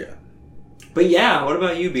sure. Yeah. But yeah, what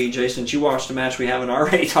about you, BJ, since you watched a match we haven't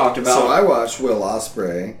already talked about? So I watched Will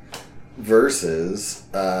Ospreay versus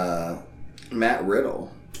Matt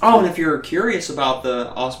Riddle. Oh, and if you're curious about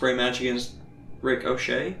the Ospreay match against Rick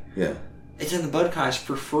O'Shea, yeah, it's in the Budcast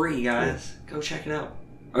for free, guys. Yeah. Go check it out.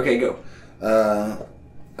 Okay, go.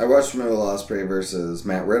 I watched Will Ospreay versus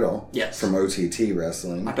Matt Riddle. Yes. From OTT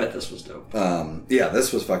Wrestling. I bet this was dope. Yeah,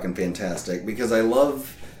 this was fucking fantastic because I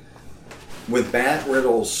love with Matt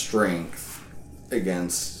Riddle's strength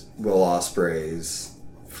against Will Ospreay's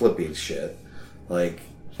flippy shit. Like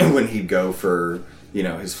when he'd go for,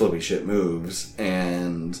 his flippy shit moves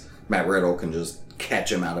and Matt Riddle can just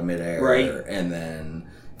catch him out of midair and then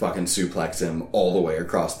fucking suplex him all the way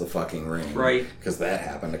across the fucking ring. Right. Because that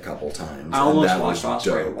happened a couple times. I almost watched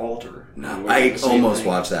Ospreay and Walter. No, I almost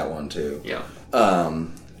watched that one too. Yeah.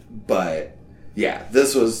 But yeah,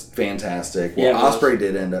 this was fantastic. Well, Ospreay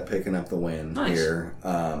did end up picking up the win here.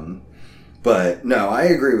 But no, I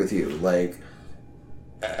agree with you. Like,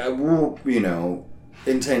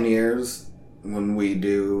 in 10 years, when we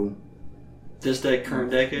do this current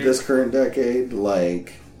decade,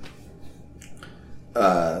 like,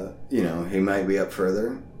 he might be up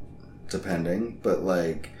further, depending. But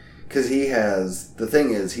like, because the thing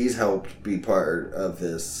is, he's helped be part of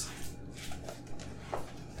this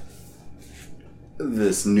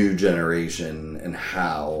new generation and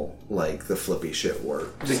how like the flippy shit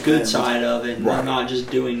works. The good side of it, not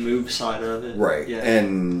just doing move side of it. Right. Yeah.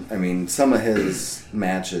 And I mean, some of his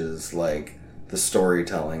matches, like the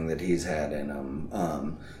storytelling that he's had in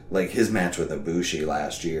them, like his match with Ibushi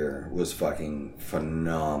last year was fucking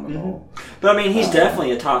phenomenal. But I mean, he's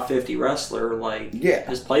definitely a top 50 wrestler. Like,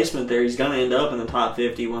 his placement there, he's going to end up in the top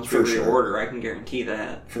 50 once we reorder. I can guarantee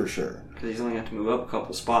that. For sure. Because he's only got to move up a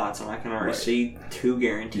couple spots, and I can already see 2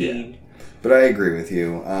 guaranteed. Yeah. But I agree with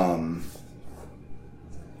you.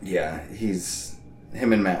 He's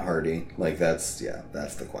him and Matt Hardy. Like that's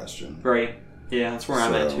the question. Right. Yeah, that's where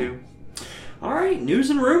I'm at too. All right, news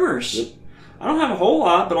and rumors. Yep. I don't have a whole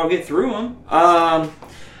lot, but I'll get through them.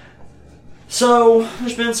 So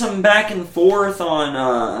there's been some back and forth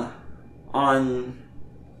on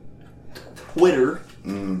Twitter.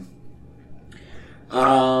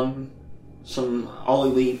 Some All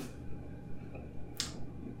Elite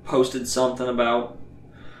posted something about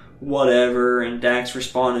whatever, and Dax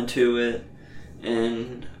responded to it,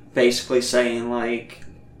 and basically saying like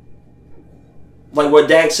what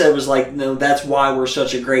Dax said was like, no, that's why we're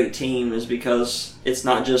such a great team, is because it's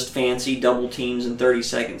not just fancy double teams and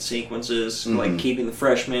 30-second sequences, like keeping the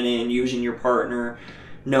freshmen in, using your partner,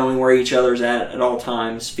 knowing where each other's at all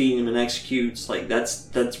times, feeding them and executes, like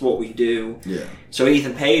that's what we do. Yeah. So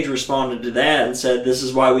Ethan Page responded to that and said, this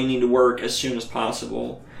is why we need to work as soon as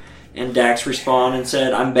possible. And Dax responded and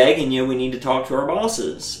said, I'm begging you, we need to talk to our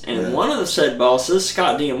bosses. And one of the said bosses,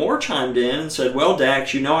 Scott D'Amore, chimed in and said, well,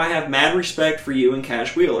 Dax, I have mad respect for you and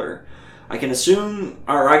Cash Wheeler. I can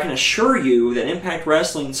assure you that Impact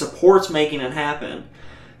Wrestling supports making it happen.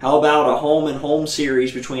 How about a home-and-home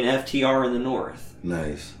series between FTR and the North?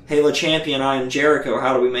 Nice. Halo Champion, I am Jericho.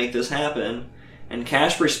 How do we make this happen? And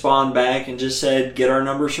Cash responded back and just said, get our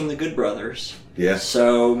numbers from the Good Brothers. Yeah.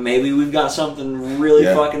 So maybe we've got something really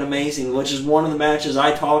fucking amazing, which is one of the matches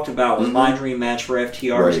I talked about was my dream match for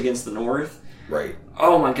FTRs against the North. Right.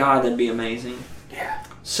 Oh my god, that'd be amazing. Yeah.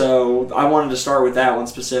 So I wanted to start with that one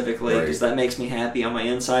specifically because that makes me happy on my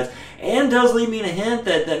insides and does leave me in a hint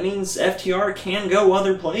that means FTR can go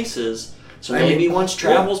other places. So maybe once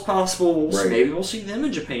travel's possible, Right. maybe we'll see them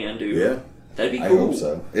in Japan, dude. Yeah. That'd be I cool. hope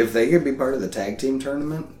so. If they could be part of the tag team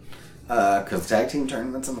tournament, because tag team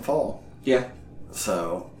tournament's in the fall. Yeah.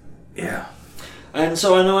 So, yeah. And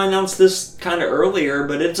so I know I announced this kind of earlier,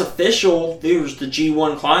 but it's official. There's the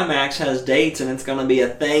G1 Climax has dates, and it's going to be a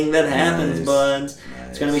thing that happens, Nice. buds. Nice.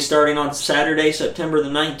 It's going to be starting on Saturday, September the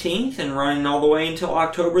 19th, and running all the way until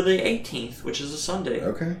October the 18th, which is a Sunday.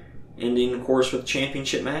 Okay. Ending, of course, with the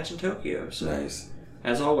championship match in Tokyo. So, Nice.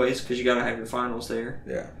 as always, because you got to have your finals there.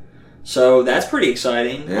 Yeah. So that's pretty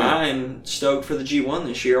exciting. Yeah. I'm stoked for the G1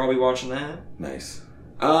 this year. I'll be watching that. Nice.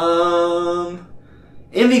 MVP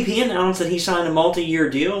announced that he signed a multi-year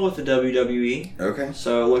deal with the WWE. Okay.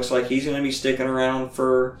 So it looks like he's going to be sticking around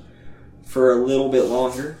for a little bit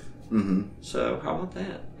longer. Mm-hmm. So how about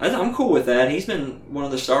that? I'm cool with that. He's been one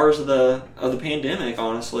of the stars of the pandemic,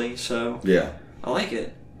 honestly. So Yeah. I like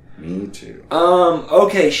it. Me too.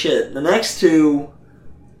 Okay, shit. The next two,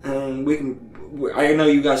 we can. I know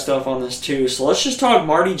you got stuff on this too. So let's just talk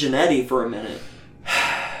Marty Jannetty for a minute.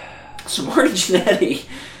 So Marty Jannetty,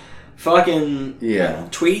 fucking Yeah.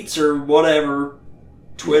 tweets or whatever,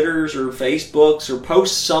 Twitters or Facebooks or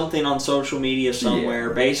posts something on social media somewhere,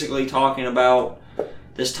 Yeah. basically talking about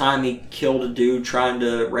this time he killed a dude trying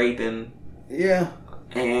to rape him Yeah.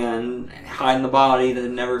 and hiding the body that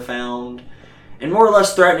had never found, and more or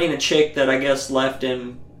less threatening a chick that I guess left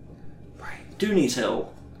him. Dude needs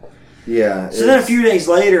help. Yeah. So then a few days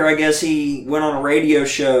later, I guess he went on a radio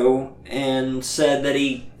show and said that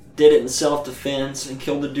he did it in self-defense and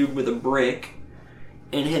killed the dude with a brick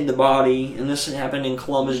and hid the body. And this happened in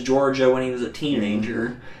Columbus, Georgia when he was a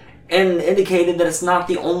teenager. And indicated that it's not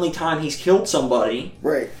the only time he's killed somebody.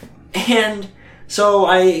 Right. And so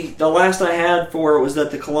the last I had for it was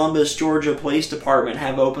that the Columbus, Georgia Police Department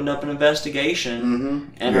have opened up an investigation Mm-hmm.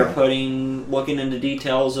 and are looking into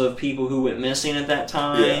details of people who went missing at that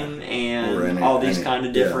time and all these kind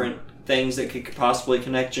of different things that could possibly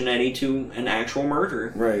connect Jannetty to an actual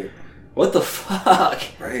murder. Right. What the fuck?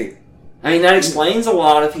 Right. I mean, that explains a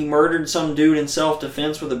lot if he murdered some dude in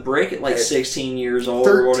self-defense with a brick at like 16 years old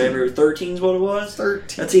 13. or whatever. 13's what it was?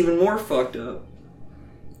 13. That's even more fucked up.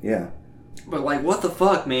 Yeah. But like, what the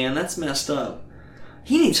fuck, man? That's messed up.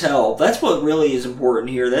 He needs help. That's what really is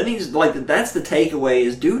important here. That's the takeaway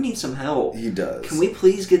is dude needs some help. He does. Can we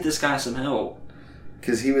please get this guy some help?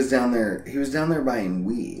 Because he was down there buying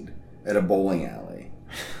weed at a bowling alley.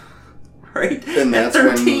 Right? And that's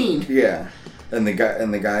at 13. when, yeah. And the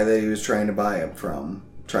guy that he was trying to buy it from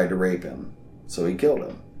tried to rape him. So he killed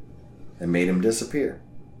him and made him disappear.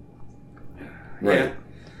 Right.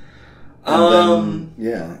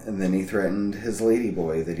 Yeah. And then he threatened his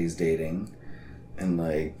ladyboy that he's dating and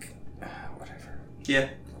whatever. Yeah.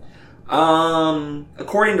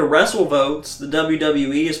 According to WrestleVotes, the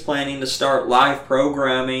WWE is planning to start live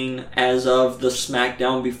programming as of the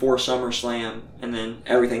SmackDown before SummerSlam, and then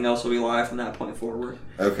everything else will be live from that point forward.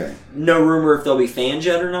 Okay. No rumor if there'll be fans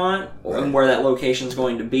yet or not, Right. and where that location's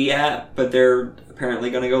going to be at, but they're apparently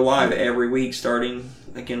going to go live every week starting,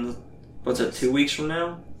 in 2 weeks from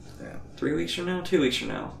now? Yeah. 3 weeks from now? 2 weeks from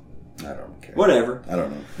now? I don't care. Whatever. I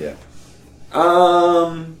don't know. Yeah.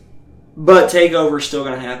 But TakeOver's still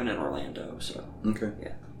going to happen in Orlando, so. Okay.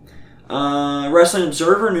 Wrestling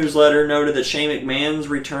Observer newsletter noted that Shane McMahon's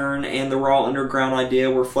return and the Raw Underground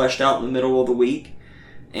idea were fleshed out in the middle of the week,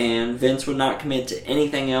 and Vince would not commit to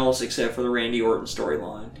anything else except for the Randy Orton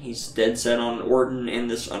storyline. He's dead set on Orton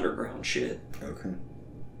and this Underground shit. Okay.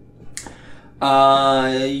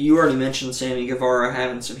 You already mentioned Sammy Guevara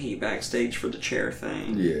having some heat backstage for the chair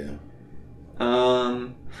thing. Yeah.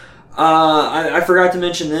 I forgot to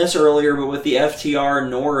mention this earlier, but with the FTR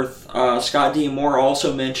North, Scott D'Amore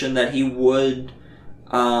also mentioned that he would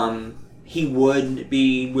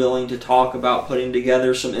be willing to talk about putting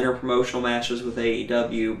together some interpromotional matches with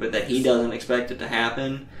AEW, but that he doesn't expect it to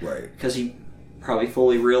happen. Right. Because he probably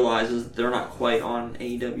fully realizes that they're not quite on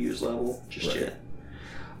AEW's level just Right. yet.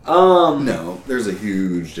 No, there's a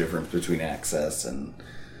huge difference between Access and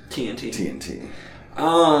TNT.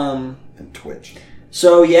 And Twitch.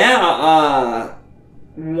 So yeah,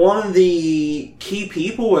 one of the key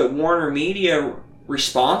people at Warner Media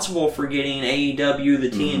responsible for getting AEW the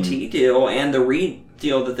TNT deal and the Reed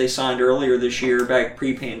deal that they signed earlier this year, back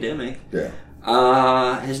pre-pandemic,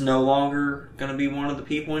 is no longer going to be one of the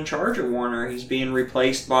people in charge at Warner. He's being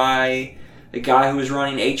replaced by the guy who was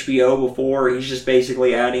running HBO before. He's just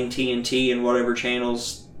basically adding TNT and whatever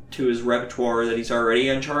channels to his repertoire that he's already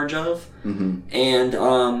in charge of. Mm-hmm. And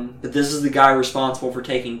but this is the guy responsible for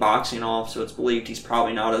taking boxing off, so it's believed he's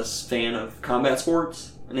probably not a fan of combat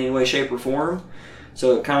sports in any way, shape, or form.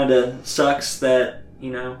 So it kind of sucks that,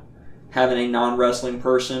 having a non-wrestling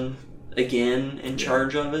person again in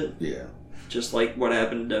charge of it. Yeah. Just like what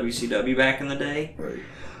happened to WCW back in the day. Right.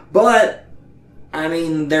 But, I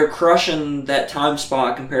mean, they're crushing that time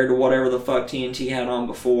spot compared to whatever the fuck TNT had on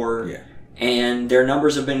before. Yeah. And their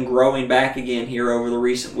numbers have been growing back again here over the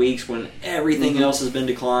recent weeks when everything else has been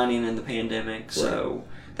declining in the pandemic. So,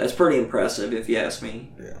 that's pretty impressive if you ask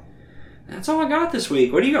me. Yeah. That's all I got this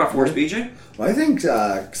week. What do you got for us, BJ? Well, I think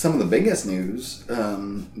some of the biggest news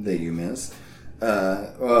that you missed,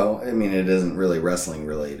 well, I mean, it isn't really wrestling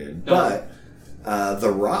related, but The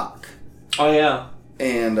Rock Oh, yeah.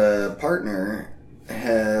 and a partner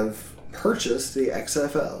have purchased the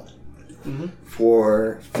XFL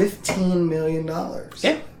for $15 million.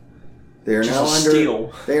 Yeah. They are Which is now a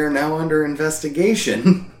steal. They are now under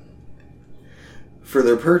investigation for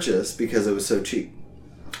their purchase because it was so cheap.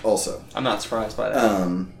 Also, I'm not surprised by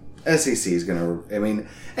that. SEC is going to, I mean,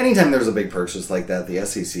 anytime there's a big purchase like that, the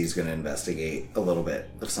SEC is going to investigate a little bit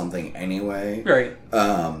of something anyway. Right.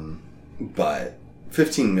 But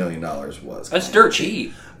 $15 million was. That's dirt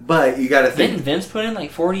cheap. But you got to think. Didn't Vince put in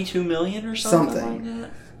like $42 million or something like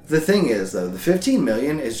that? The thing is, though, the $15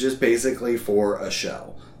 million is just basically for a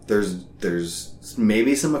show. There's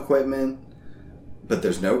maybe some equipment, but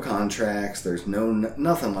there's no contracts. There's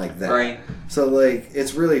nothing like that. Right. So, like,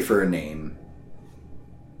 it's really for a name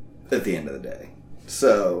at the end of the day.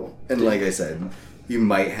 So, and like I said, you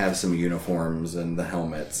might have some uniforms and the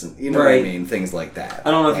helmets, and you know what I mean? Things like that.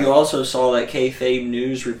 I don't know if you also saw that Kayfabe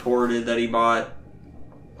News reported that he bought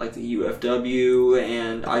like the UFW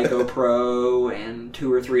and Ico Pro and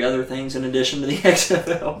 2 or 3 other things in addition to the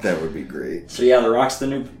XFL. That would be great. So yeah, The Rock's the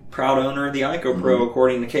new proud owner of the Ico Pro,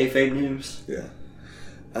 according to Kayfabe News. Yeah.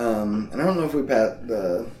 And I don't know if we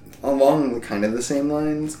along kind of the same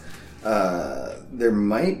lines. There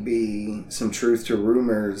might be some truth to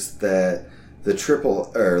rumors that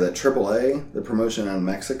AAA, the promotion in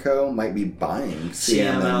Mexico, might be buying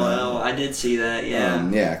CMLL. I did see that. Yeah.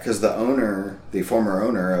 Yeah, because the former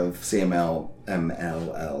owner of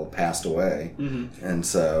CMLL passed away, and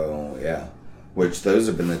so yeah, which those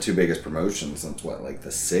have been the 2 biggest promotions since like the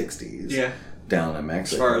 '60s. Yeah. Down in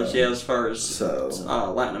Mexico. As far as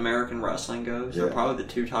Latin American wrestling goes, they're probably the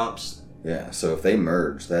 2 tops. Yeah, so if they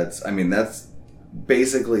merge, that's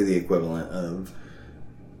basically the equivalent of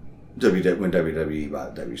when WWE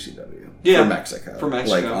bought WCW for Mexico.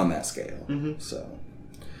 Like on that scale. So,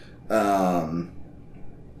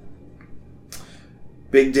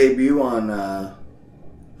 big debut on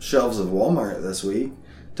shelves of Walmart this week.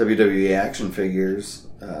 WWE action figures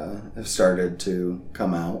have started to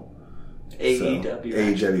come out. AEW.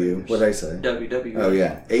 AEW. What did I say? WWE. Oh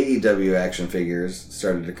yeah, AEW action figures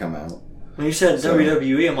started to come out. When you said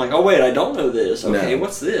WWE, I'm like, oh wait, I don't know this. Okay,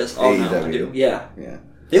 what's this? Oh AEW. no, I do. Yeah. Yeah.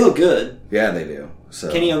 They look good. Yeah, they do. So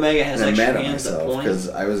Kenny Omega has extra hands. I'm mad at hands at myself point. because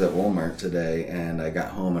I was at Walmart today and I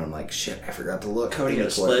got home and I'm like, shit, I forgot to look. Cody got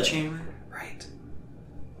a sledgehammer. Right.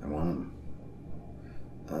 I want him.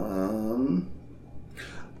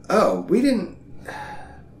 Oh,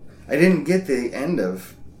 I didn't get the end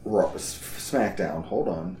of Raw, SmackDown. Hold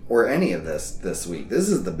on, or any of this week. This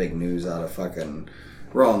is the big news out of fucking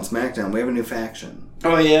Raw and SmackDown. We have a new faction.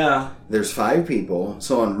 Oh yeah. There's 5 people.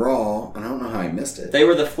 So on Raw, and I don't know how I missed it. They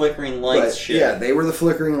were the flickering lights shit. Yeah, they were the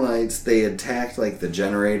flickering lights. They attacked like the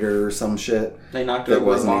generator or some shit. They knocked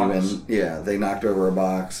over a box. They knocked over a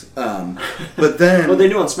box. But then what they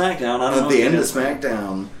do on SmackDown, I don't know. At the end of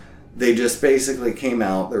SmackDown, they just basically came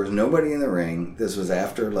out. There was nobody in the ring. This was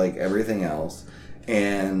after like everything else,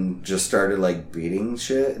 and just started like beating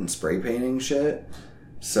shit and spray painting shit.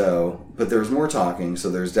 So, but there was more talking.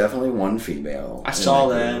 So there's definitely one female. I saw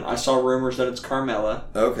that. I saw rumors that it's Carmella.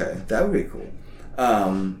 Okay, that would be cool.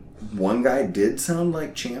 One guy did sound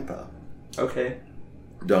like Ciampa. Okay.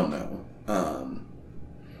 Don't know.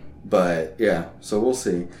 But yeah, so we'll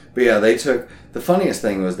see. But yeah, they took the funniest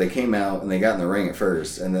thing was they came out and they got in the ring at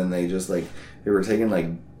first, and then they just like they were taking like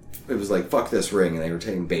it was like fuck this ring, and they were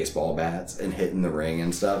taking baseball bats and hitting the ring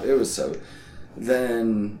and stuff. It was so.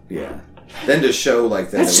 Then to show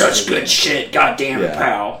like that. That's such good shit. Goddamn it,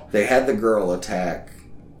 pal. They had the girl attack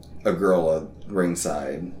a girl at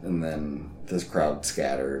ringside, and then this crowd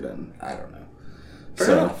scattered, and I don't know.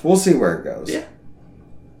 Fair enough. We'll see where it goes. Yeah.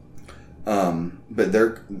 But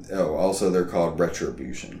they're called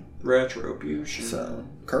Retribution. Retribution. So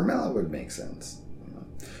Carmella would make sense.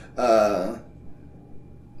 There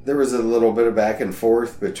was a little bit of back and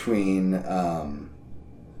forth between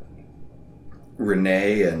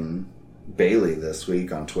Renee and Bailey this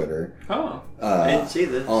week on Twitter. Oh, I didn't see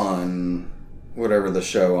this. On whatever the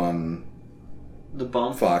show on The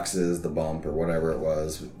Bump. Fox is, The Bump, or whatever it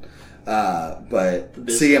was. But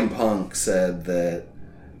CM Punk said that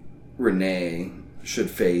Renee should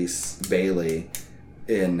face Bayley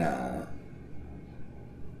in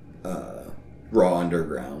Raw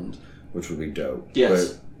Underground, which would be dope.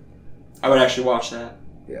 Yes. I would actually watch that.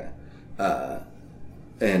 Yeah.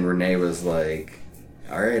 And Renee was like,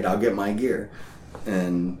 all right, I'll get my gear.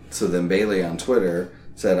 And so then Bayley on Twitter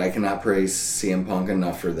said, I cannot praise CM Punk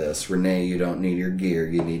enough for this. Renee, you don't need your gear.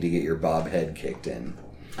 You need to get your bob head kicked in.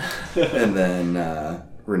 And then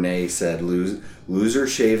Renee said, loser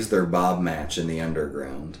shaves their bob match in the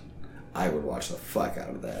Underground. I would watch the fuck out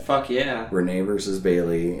of that. Fuck yeah. Renee versus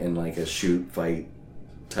Bayley in like a shoot fight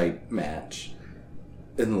type match.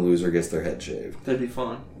 And the loser gets their head shaved. That'd be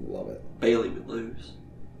fun. Love it. Bayley would lose.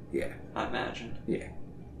 Yeah. I imagine. Yeah.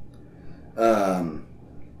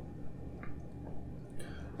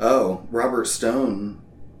 Robert Stone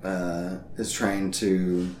is trying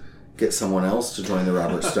to get someone else to join the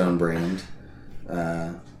Robert Stone brand.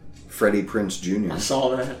 Freddie Prinze Jr. I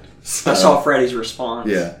saw that. I saw Freddie's response.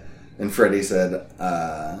 Yeah. And Freddie said,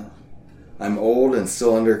 I'm old and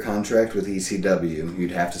still under contract with ECW.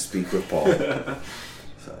 You'd have to speak with Paul.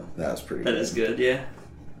 So that was pretty good. That is good, yeah.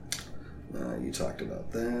 You talked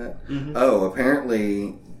about that. Mm-hmm. Oh,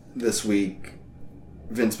 apparently this week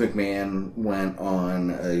Vince McMahon went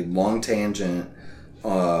on a long tangent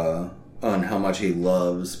on how much he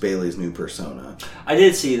loves Bayley's new persona. I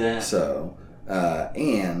did see that. So,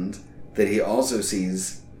 and that he also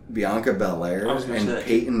sees Bianca Belair and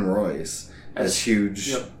Peyton Royce as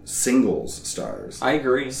huge singles stars. I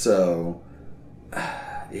agree. So,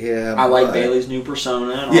 yeah. I like Bayley's new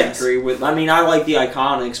persona, and I agree with... I mean, I like the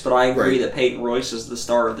Iconics, but I agree that Peyton Royce is the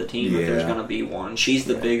star of the team if there's going to be one. She's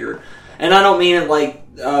the bigger... And I don't mean it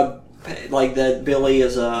like that Billy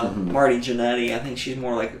is Marty Jannetty. I think she's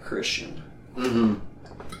more like a Christian. Mm-hmm.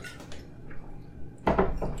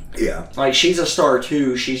 Yeah. Like, she's a star,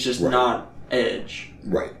 too. She's just not Edge.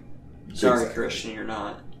 Right. Sorry, Christian, you're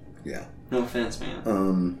not. Yeah. No offense,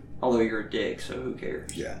 man. Although you're a dick, so who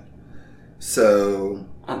cares? Yeah. So...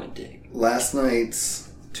 I'm a dick. Last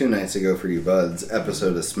night's, 2 nights ago for you buds,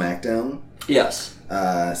 episode of SmackDown. Yes.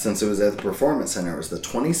 Since it was at the Performance Center, it was the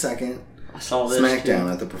 22nd I saw this SmackDown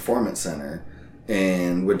too. at the Performance Center,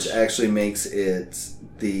 and which actually makes it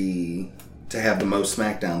to have the most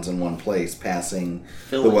SmackDowns in one place, passing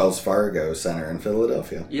the Wells Fargo Center in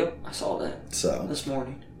Philadelphia. Yep, I saw that. So this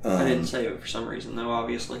morning. I didn't say it for some reason, though,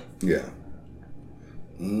 obviously. Yeah.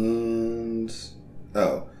 And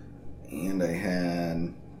I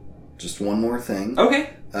had just one more thing.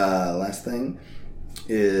 Okay. Last thing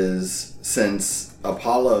is, since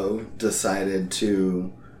Apollo decided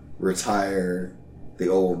to retire the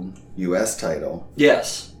old U.S. title,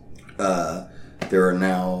 yes, there are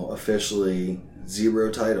now officially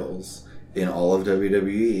 0 titles in all of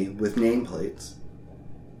WWE with nameplates.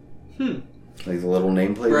 Like the little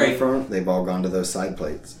nameplate in front, they've all gone to those side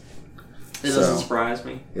plates. It doesn't surprise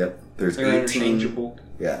me. Yep, there's They're 18. Interchangeable.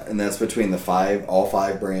 Yeah, and that's between all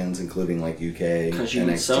 5 brands, including like UK, because you NXT.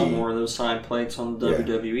 can sell more of those side plates on the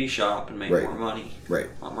WWE shop and make more money. Right.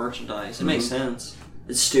 On merchandise. It makes sense.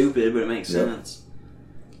 It's stupid, but it makes sense.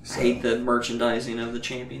 So, I hate the merchandising of the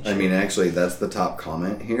championship. I mean, actually, that's the top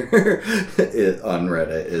comment here on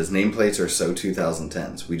Reddit is, nameplates are so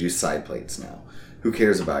 2010s. We do side plates now. Who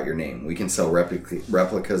cares about your name? We can sell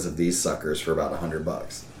replicas of these suckers for about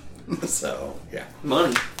 $100. So, yeah.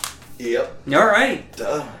 Money. Yep. All right.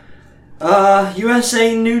 Duh.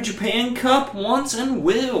 USA New Japan Cup wants and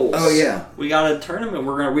wills. Oh yeah, we got a tournament.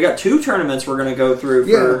 We got 2 tournaments we're gonna go through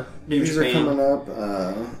for New These Japan. These are coming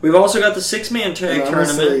up. We've also got the 6-man tag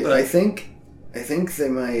tournament. But I think they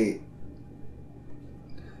might.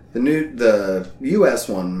 The US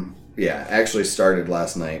one, actually started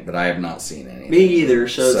last night, but I have not seen any. Me either.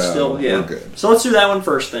 So it's still we're good. So let's do that one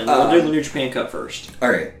first. Then we'll do the New Japan Cup first.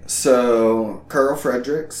 All right. So Carl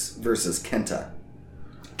Fredericks versus Kenta.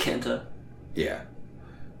 Yeah.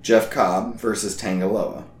 Jeff Cobb versus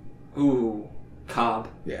Tangaloa. Ooh, Cobb.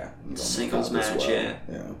 Yeah. Singles match, yeah.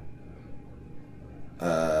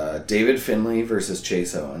 David Finlay versus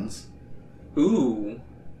Chase Owens. Ooh.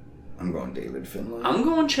 I'm going David Finlay. I'm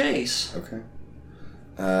going Chase. Okay.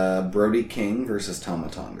 Brody King versus Tama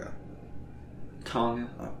Tonga. Tonga.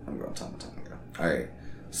 Oh, I'm going Tama Tonga. Alright.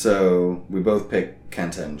 So, we both picked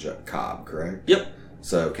Kenta and Cobb, correct? Yep.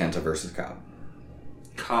 So, Kenta versus Cobb.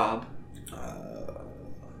 Cobb.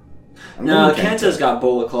 No, Kenta's got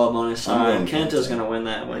Bullet Club on his side. Kenta's going to win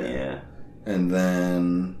that one, yeah. And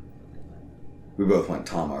then we both went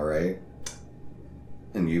Tama, right?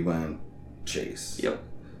 And you went Chase. Yep.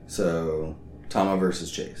 So, Tama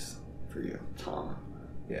versus Chase for you. Tama.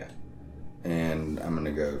 Yeah. And I'm going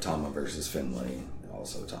to go Tama versus Finlay.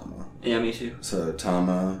 Also Tama. Yeah, me too. So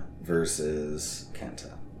Tama versus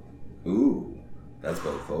Kenta. Ooh, that's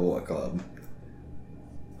both Bullet Club.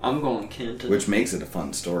 I'm going Kenta. Which makes it a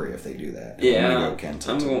fun story if they do that. Yeah, I'm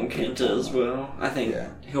going Kenta as well. I think Yeah.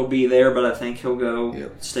 he'll be there, but I think he'll go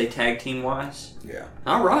Yep. stay tag team wise. Yeah.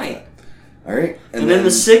 All right. All right. And then the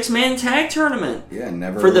 6-man tag tournament Yeah,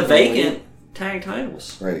 never for the really- vacant tag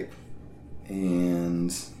titles. Right.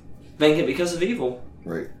 And... Vacant because of Evil.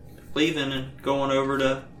 Right. Leaving and going over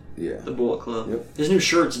to Yeah. the Bullet Club. Yep. His new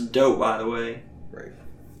shirt's dope, by the way. Right.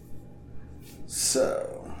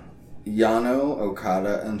 So, Yano,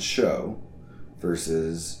 Okada, and Sho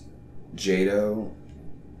versus Jado,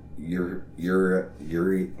 Yurio,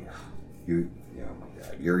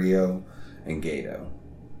 and Gato.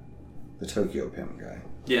 The Tokyo Pimp guy.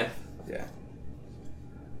 Yeah. Yeah.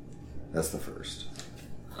 That's the first.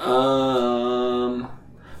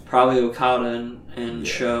 Probably Okada and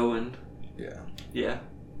Yeah. Sho and Yeah. yeah.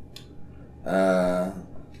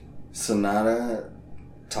 Sonata,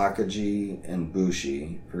 Takagi, and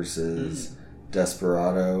Bushi versus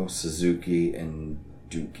Desperado, Suzuki, and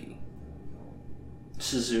Dookie.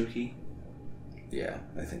 Suzuki. Yeah,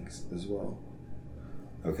 I think as well.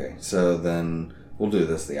 Okay, so then we'll do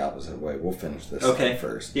this the opposite way. We'll finish this Okay.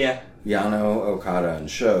 first. Yeah. Yano, Okada, and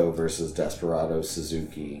Sho versus Desperado,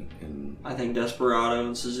 Suzuki, and... I think Desperado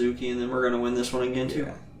and Suzuki, and then we're going to win this one again, too.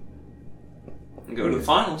 Yeah. And go to the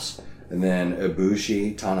finals. And then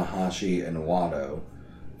Ibushi, Tanahashi, and Wado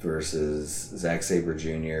versus Zack Sabre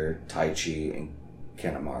Jr., Taichi, and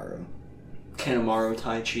Kanemaru. Kanemaru,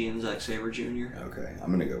 Taichi, and Zack Sabre Jr. Okay, I'm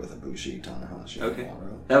going to go with Ibushi, Tanahashi, Okay. and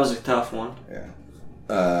Wado. That was a tough one. Yeah.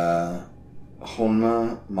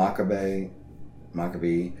 Honma, Maccabi,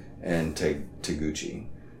 and Taguchi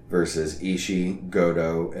versus Ishii,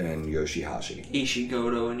 Goto, and Yoshihashi. Ishii,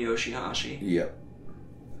 Goto, and Yoshihashi. Yep.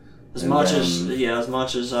 As And much then-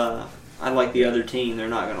 as I like the other team, they're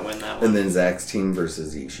not going to win that one. And then Zack's team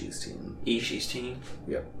versus Ishii's team. Ishii's team.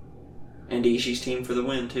 Yep. And Ishii's team for the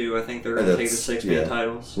win, too. I think they're going to take the 6-man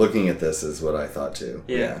titles. Looking at this is what I thought too.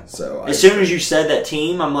 Yeah. So As soon as you said that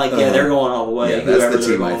team, I'm like, yeah, they're going all the way. Yeah, whoever that's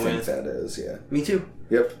the they're team I going think with. that is. Yeah. Me too.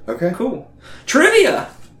 Yep. Okay. Cool. Trivia!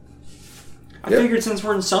 I Yep. figured since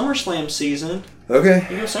we're in SummerSlam season, Okay.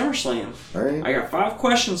 you go SummerSlam. All right. I got 5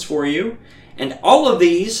 questions for you, and all of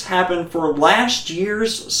these happened for last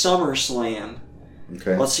year's SummerSlam.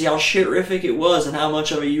 Okay. Let's see how shit-rific it was and how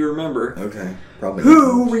much of it you remember. Okay. Probably.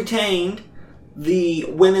 Who retained the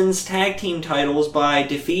women's tag team titles by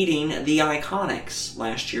defeating the Iconics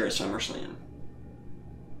last year at SummerSlam?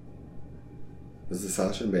 Was it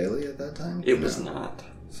Sasha and Bailey at that time? It was not.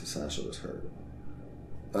 So Sasha was hurt.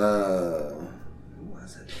 Who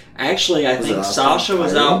was it? Actually, I Was think it Asuka Sasha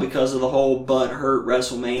was Kyrie? out because of the whole butt-hurt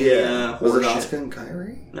WrestleMania Was it horseshit. Asuka and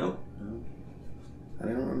Kyrie? No, I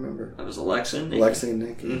don't remember. that was Alexa and Nikki. Lexi and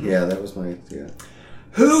Nikki. Mhm. Yeah, that was my. Yeah.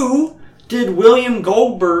 Who did William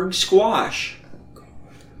Goldberg squash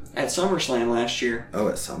at SummerSlam last year? Oh,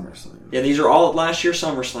 at SummerSlam. Yeah, these are all at last year's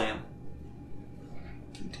SummerSlam.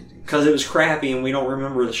 Because it was crappy and we don't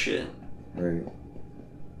remember the shit. Right.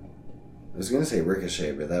 I was gonna say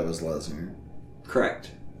Ricochet, but that was Lesnar.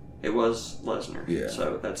 Correct. It was Lesnar. Yeah.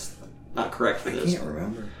 So that's not correct for I this. can't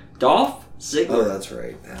remember. Dolph Ziggler. Oh, that's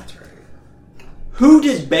right. That's right. Who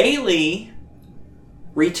did Bayley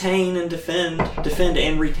retain and defend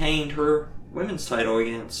and retained her women's title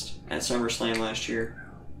against at SummerSlam last year?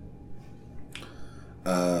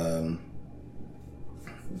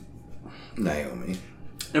 Naomi.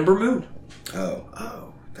 Ember Moon.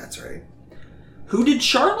 Oh, that's right. Who did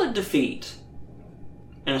Charlotte defeat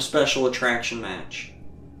in a special attraction match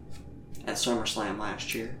at SummerSlam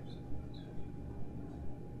last year?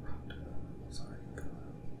 Sorry.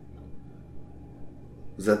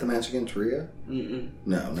 Was that the match against Rhea? Mm-mm.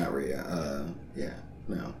 No, not Rhea. Yeah,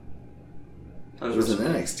 no. That It was an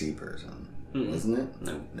NXT person, Mm-mm. wasn't it?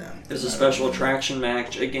 No. No. It was a special attraction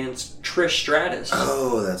match against Trish Stratus.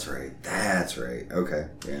 Oh, that's right. That's right. Okay,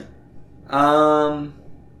 yeah.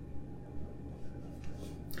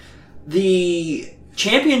 The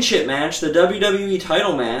championship match, the WWE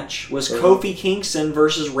title match, was Kofi Kingston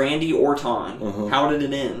versus Randy Orton. Uh-huh. How did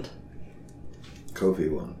it end? Kofi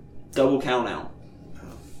won. Double count out.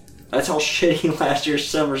 That's how shitty last year's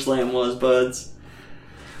SummerSlam was, buds.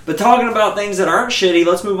 But talking about things that aren't shitty,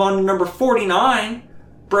 let's move on to number 49,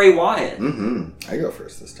 Bray Wyatt. I go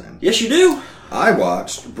first this time. Yes, you do. I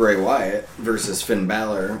watched Bray Wyatt versus Finn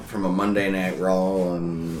Balor from a Monday Night Raw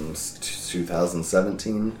in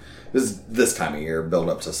 2017. It was this time of year, build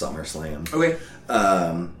up to SummerSlam. Okay.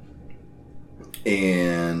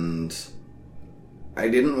 And I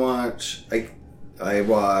didn't watch. I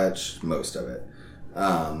watched most of it,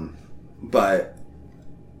 but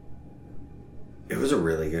it was a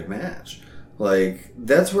really good match. Like,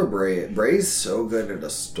 that's where Bray's so good at a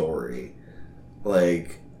story.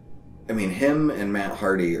 Like, I mean, him and Matt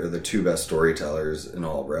Hardy are the two best storytellers in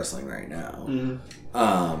all of wrestling right now.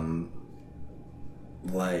 Mm-hmm.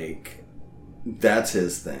 Like, that's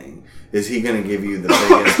his thing. Is he going to give you the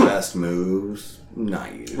biggest, best moves?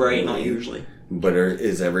 Not usually. Right, not usually. But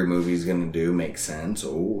is every move he's going to do make sense?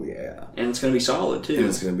 Oh, yeah. And it's going to be solid, too. And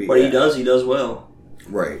it's going to be... What he does well.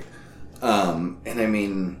 Right. And I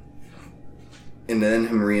mean... And then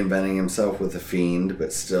him reinventing himself with The Fiend,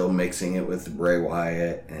 but still mixing it with Bray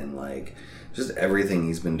Wyatt, and, like, just everything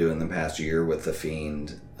he's been doing the past year with The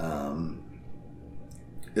Fiend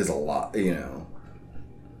is a lot, you know,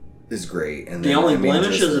 is great. And the only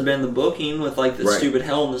blemishes have been the booking with, like, the stupid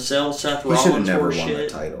Hell in the Cell, Seth Rollins He should have never won the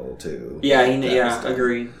title, too. Yeah,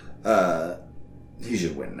 agreed. He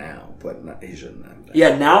should win now, but he shouldn't have that.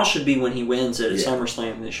 Yeah, now should be when he wins it at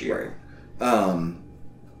SummerSlam this year. Right.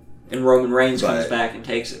 And Roman Reigns comes back and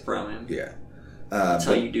takes it from him. Yeah. That's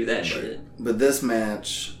how you do that shit. But this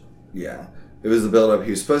match, it was the build-up.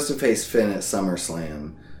 He was supposed to face Finn at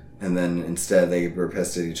SummerSlam, and then instead they were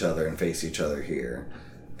pissed at each other and face each other here.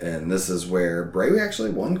 And this is where Bray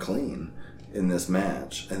actually won clean in this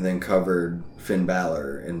match, and then covered Finn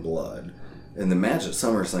Balor in blood. And the match at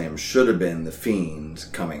SummerSlam should have been The Fiend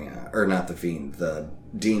coming out. Or not The Fiend, the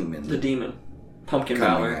Demon. The Demon. Pumpkin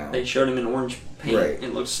Balor. Out. They showed him in orange paint. Right.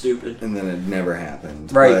 It looked stupid. And then it never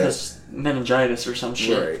happened. Right, because meningitis or some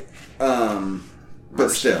shit. Right. But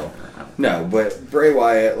still. No, but Bray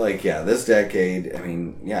Wyatt, like, this decade, I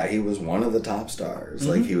mean, he was one of the top stars. Mm-hmm.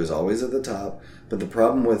 Like, he was always at the top. But the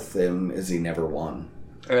problem with him is he never won.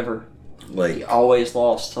 Ever. Like, he always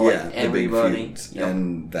lost to, like, everybody. The big feuds. Yep.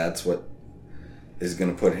 And that's what is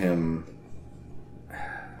going to put him...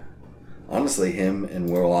 Honestly, him and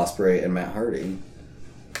Will Ospreay and Matt Hardy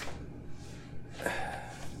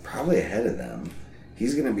probably ahead of them.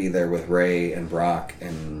 He's going to be there with Ray and Brock,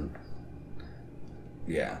 and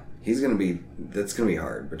he's going to be... That's going to be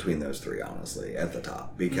hard between those three, honestly, at the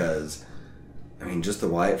top. Because, I mean, just the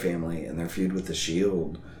Wyatt family and their feud with The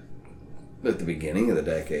Shield at the beginning of the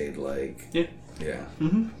decade, like... Yeah.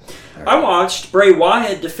 Mm-hmm. Right. I watched Bray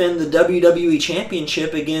Wyatt defend the WWE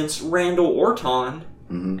Championship against Randall Orton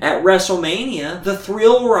at WrestleMania, the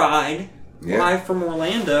Thrill Ride, live from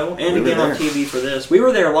Orlando, and again on TV for this. We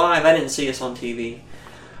were there live. I didn't see us on TV.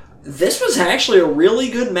 This was actually a really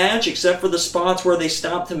good match, except for the spots where they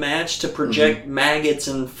stopped the match to project maggots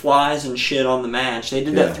and flies and shit on the match. They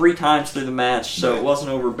did that 3 times through the match, so it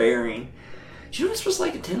wasn't overbearing. Did you know this was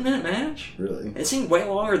like a 10-minute match? Really? It seemed way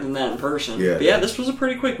longer than that in person. Yeah. But this was a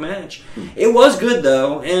pretty quick match. It was good,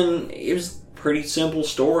 though, and it was pretty simple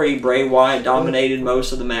story. Bray Wyatt dominated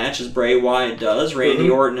most of the match, as Bray Wyatt does. Randy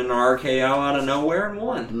Orton and RKO out of nowhere and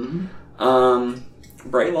won.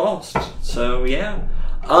 Bray lost. So,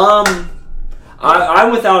 I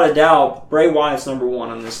without a doubt, Bray Wyatt's number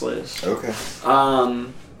 1 on this list. Okay.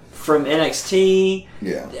 From NXT,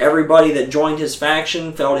 everybody that joined his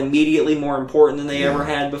faction felt immediately more important than they ever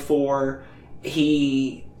had before.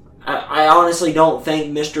 I honestly don't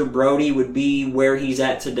think Mr. Brody would be where he's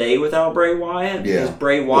at today without Bray Wyatt. Because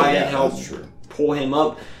Bray Wyatt helped pull him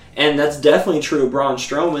up. And that's definitely true of Braun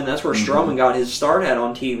Strowman. That's where Strowman got his start at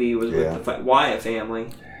on TV, was with the Wyatt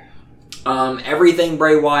family. Everything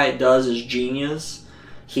Bray Wyatt does is genius.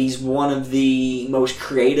 He's one of the most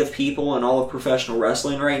creative people in all of professional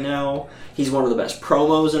wrestling right now. He's one of the best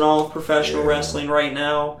promos in all of professional wrestling right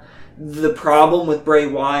now. The problem with Bray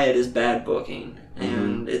Wyatt is bad booking.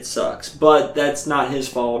 And it sucks. But that's not his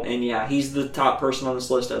fault. And he's the top person on this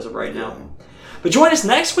list as of right now. But join us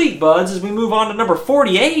next week, buds, as we move on to number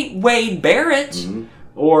 48, Wade Barrett.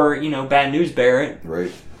 Or, Bad News Barrett.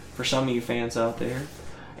 Right. For some of you fans out there.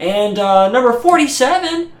 And number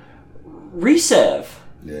 47, Rusev.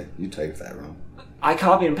 Yeah, you typed that wrong. I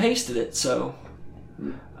copied and pasted it, so...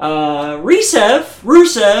 Rusev,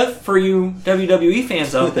 for you WWE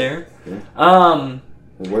fans out there.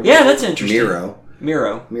 That's interesting.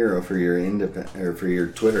 Miro for your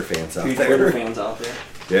Twitter fans out there. Twitter fans out there.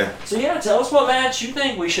 Yeah. So tell us what match you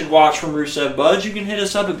think we should watch from Rusev, Buds. You can hit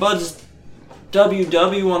us up at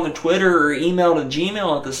BudsWW on the Twitter or email to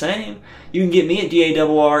Gmail at the same. You can get me at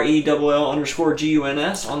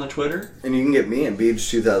DARRELL_GUNS on the Twitter. And you can get me at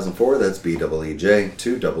Beej2004. That's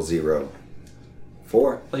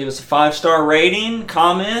BEEJ2004. Leave us a 5-star rating,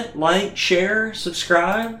 comment, like, share,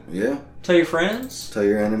 subscribe. Yeah. Tell your friends. Tell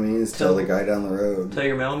your enemies. Tell the guy down the road. Tell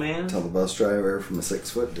your mailman. Tell the bus driver from a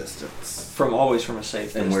 6-foot distance. Always from a safe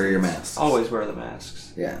distance. And wear your masks. Always wear the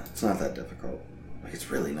masks. Yeah, it's not that difficult. Like,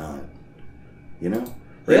 it's really not. You know?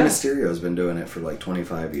 Rey Mysterio's been doing it for like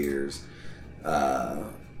 25 years.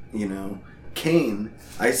 You know, Kane,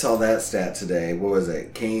 I saw that stat today. What was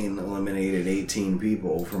it? Kane eliminated 18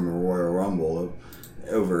 people from a Royal Rumble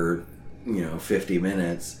over, 50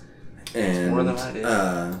 minutes. And that's more than I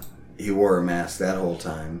did. He wore a mask that whole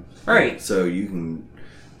time. Right. So you can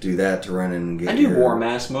do that to run in and get I do wore a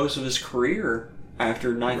mask most of his career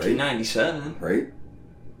after 1997. Right.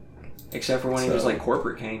 Except for when he was like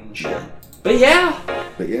corporate Kane and shit. But yeah.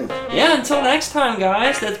 Yeah, until next time,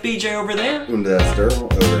 guys. That's BJ over there. And that's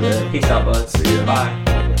Daryl over there. Peace out, bud. See ya. Bye.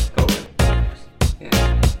 Go away.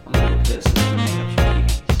 Yeah. I'm gonna go piss and hang up some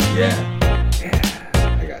TVs. Yeah.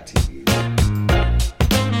 I got TVs.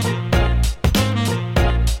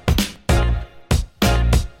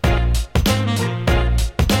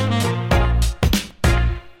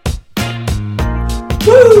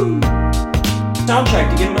 Woo! Sound check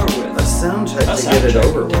to get it over with. A sound check to get it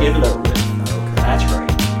over with. To get it over with. Okay. That's right.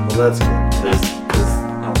 Well, that's good. Because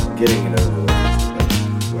getting it over with is the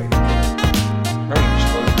best way to do it. Right, just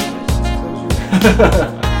close your eyes. Close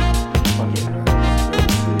your eyes.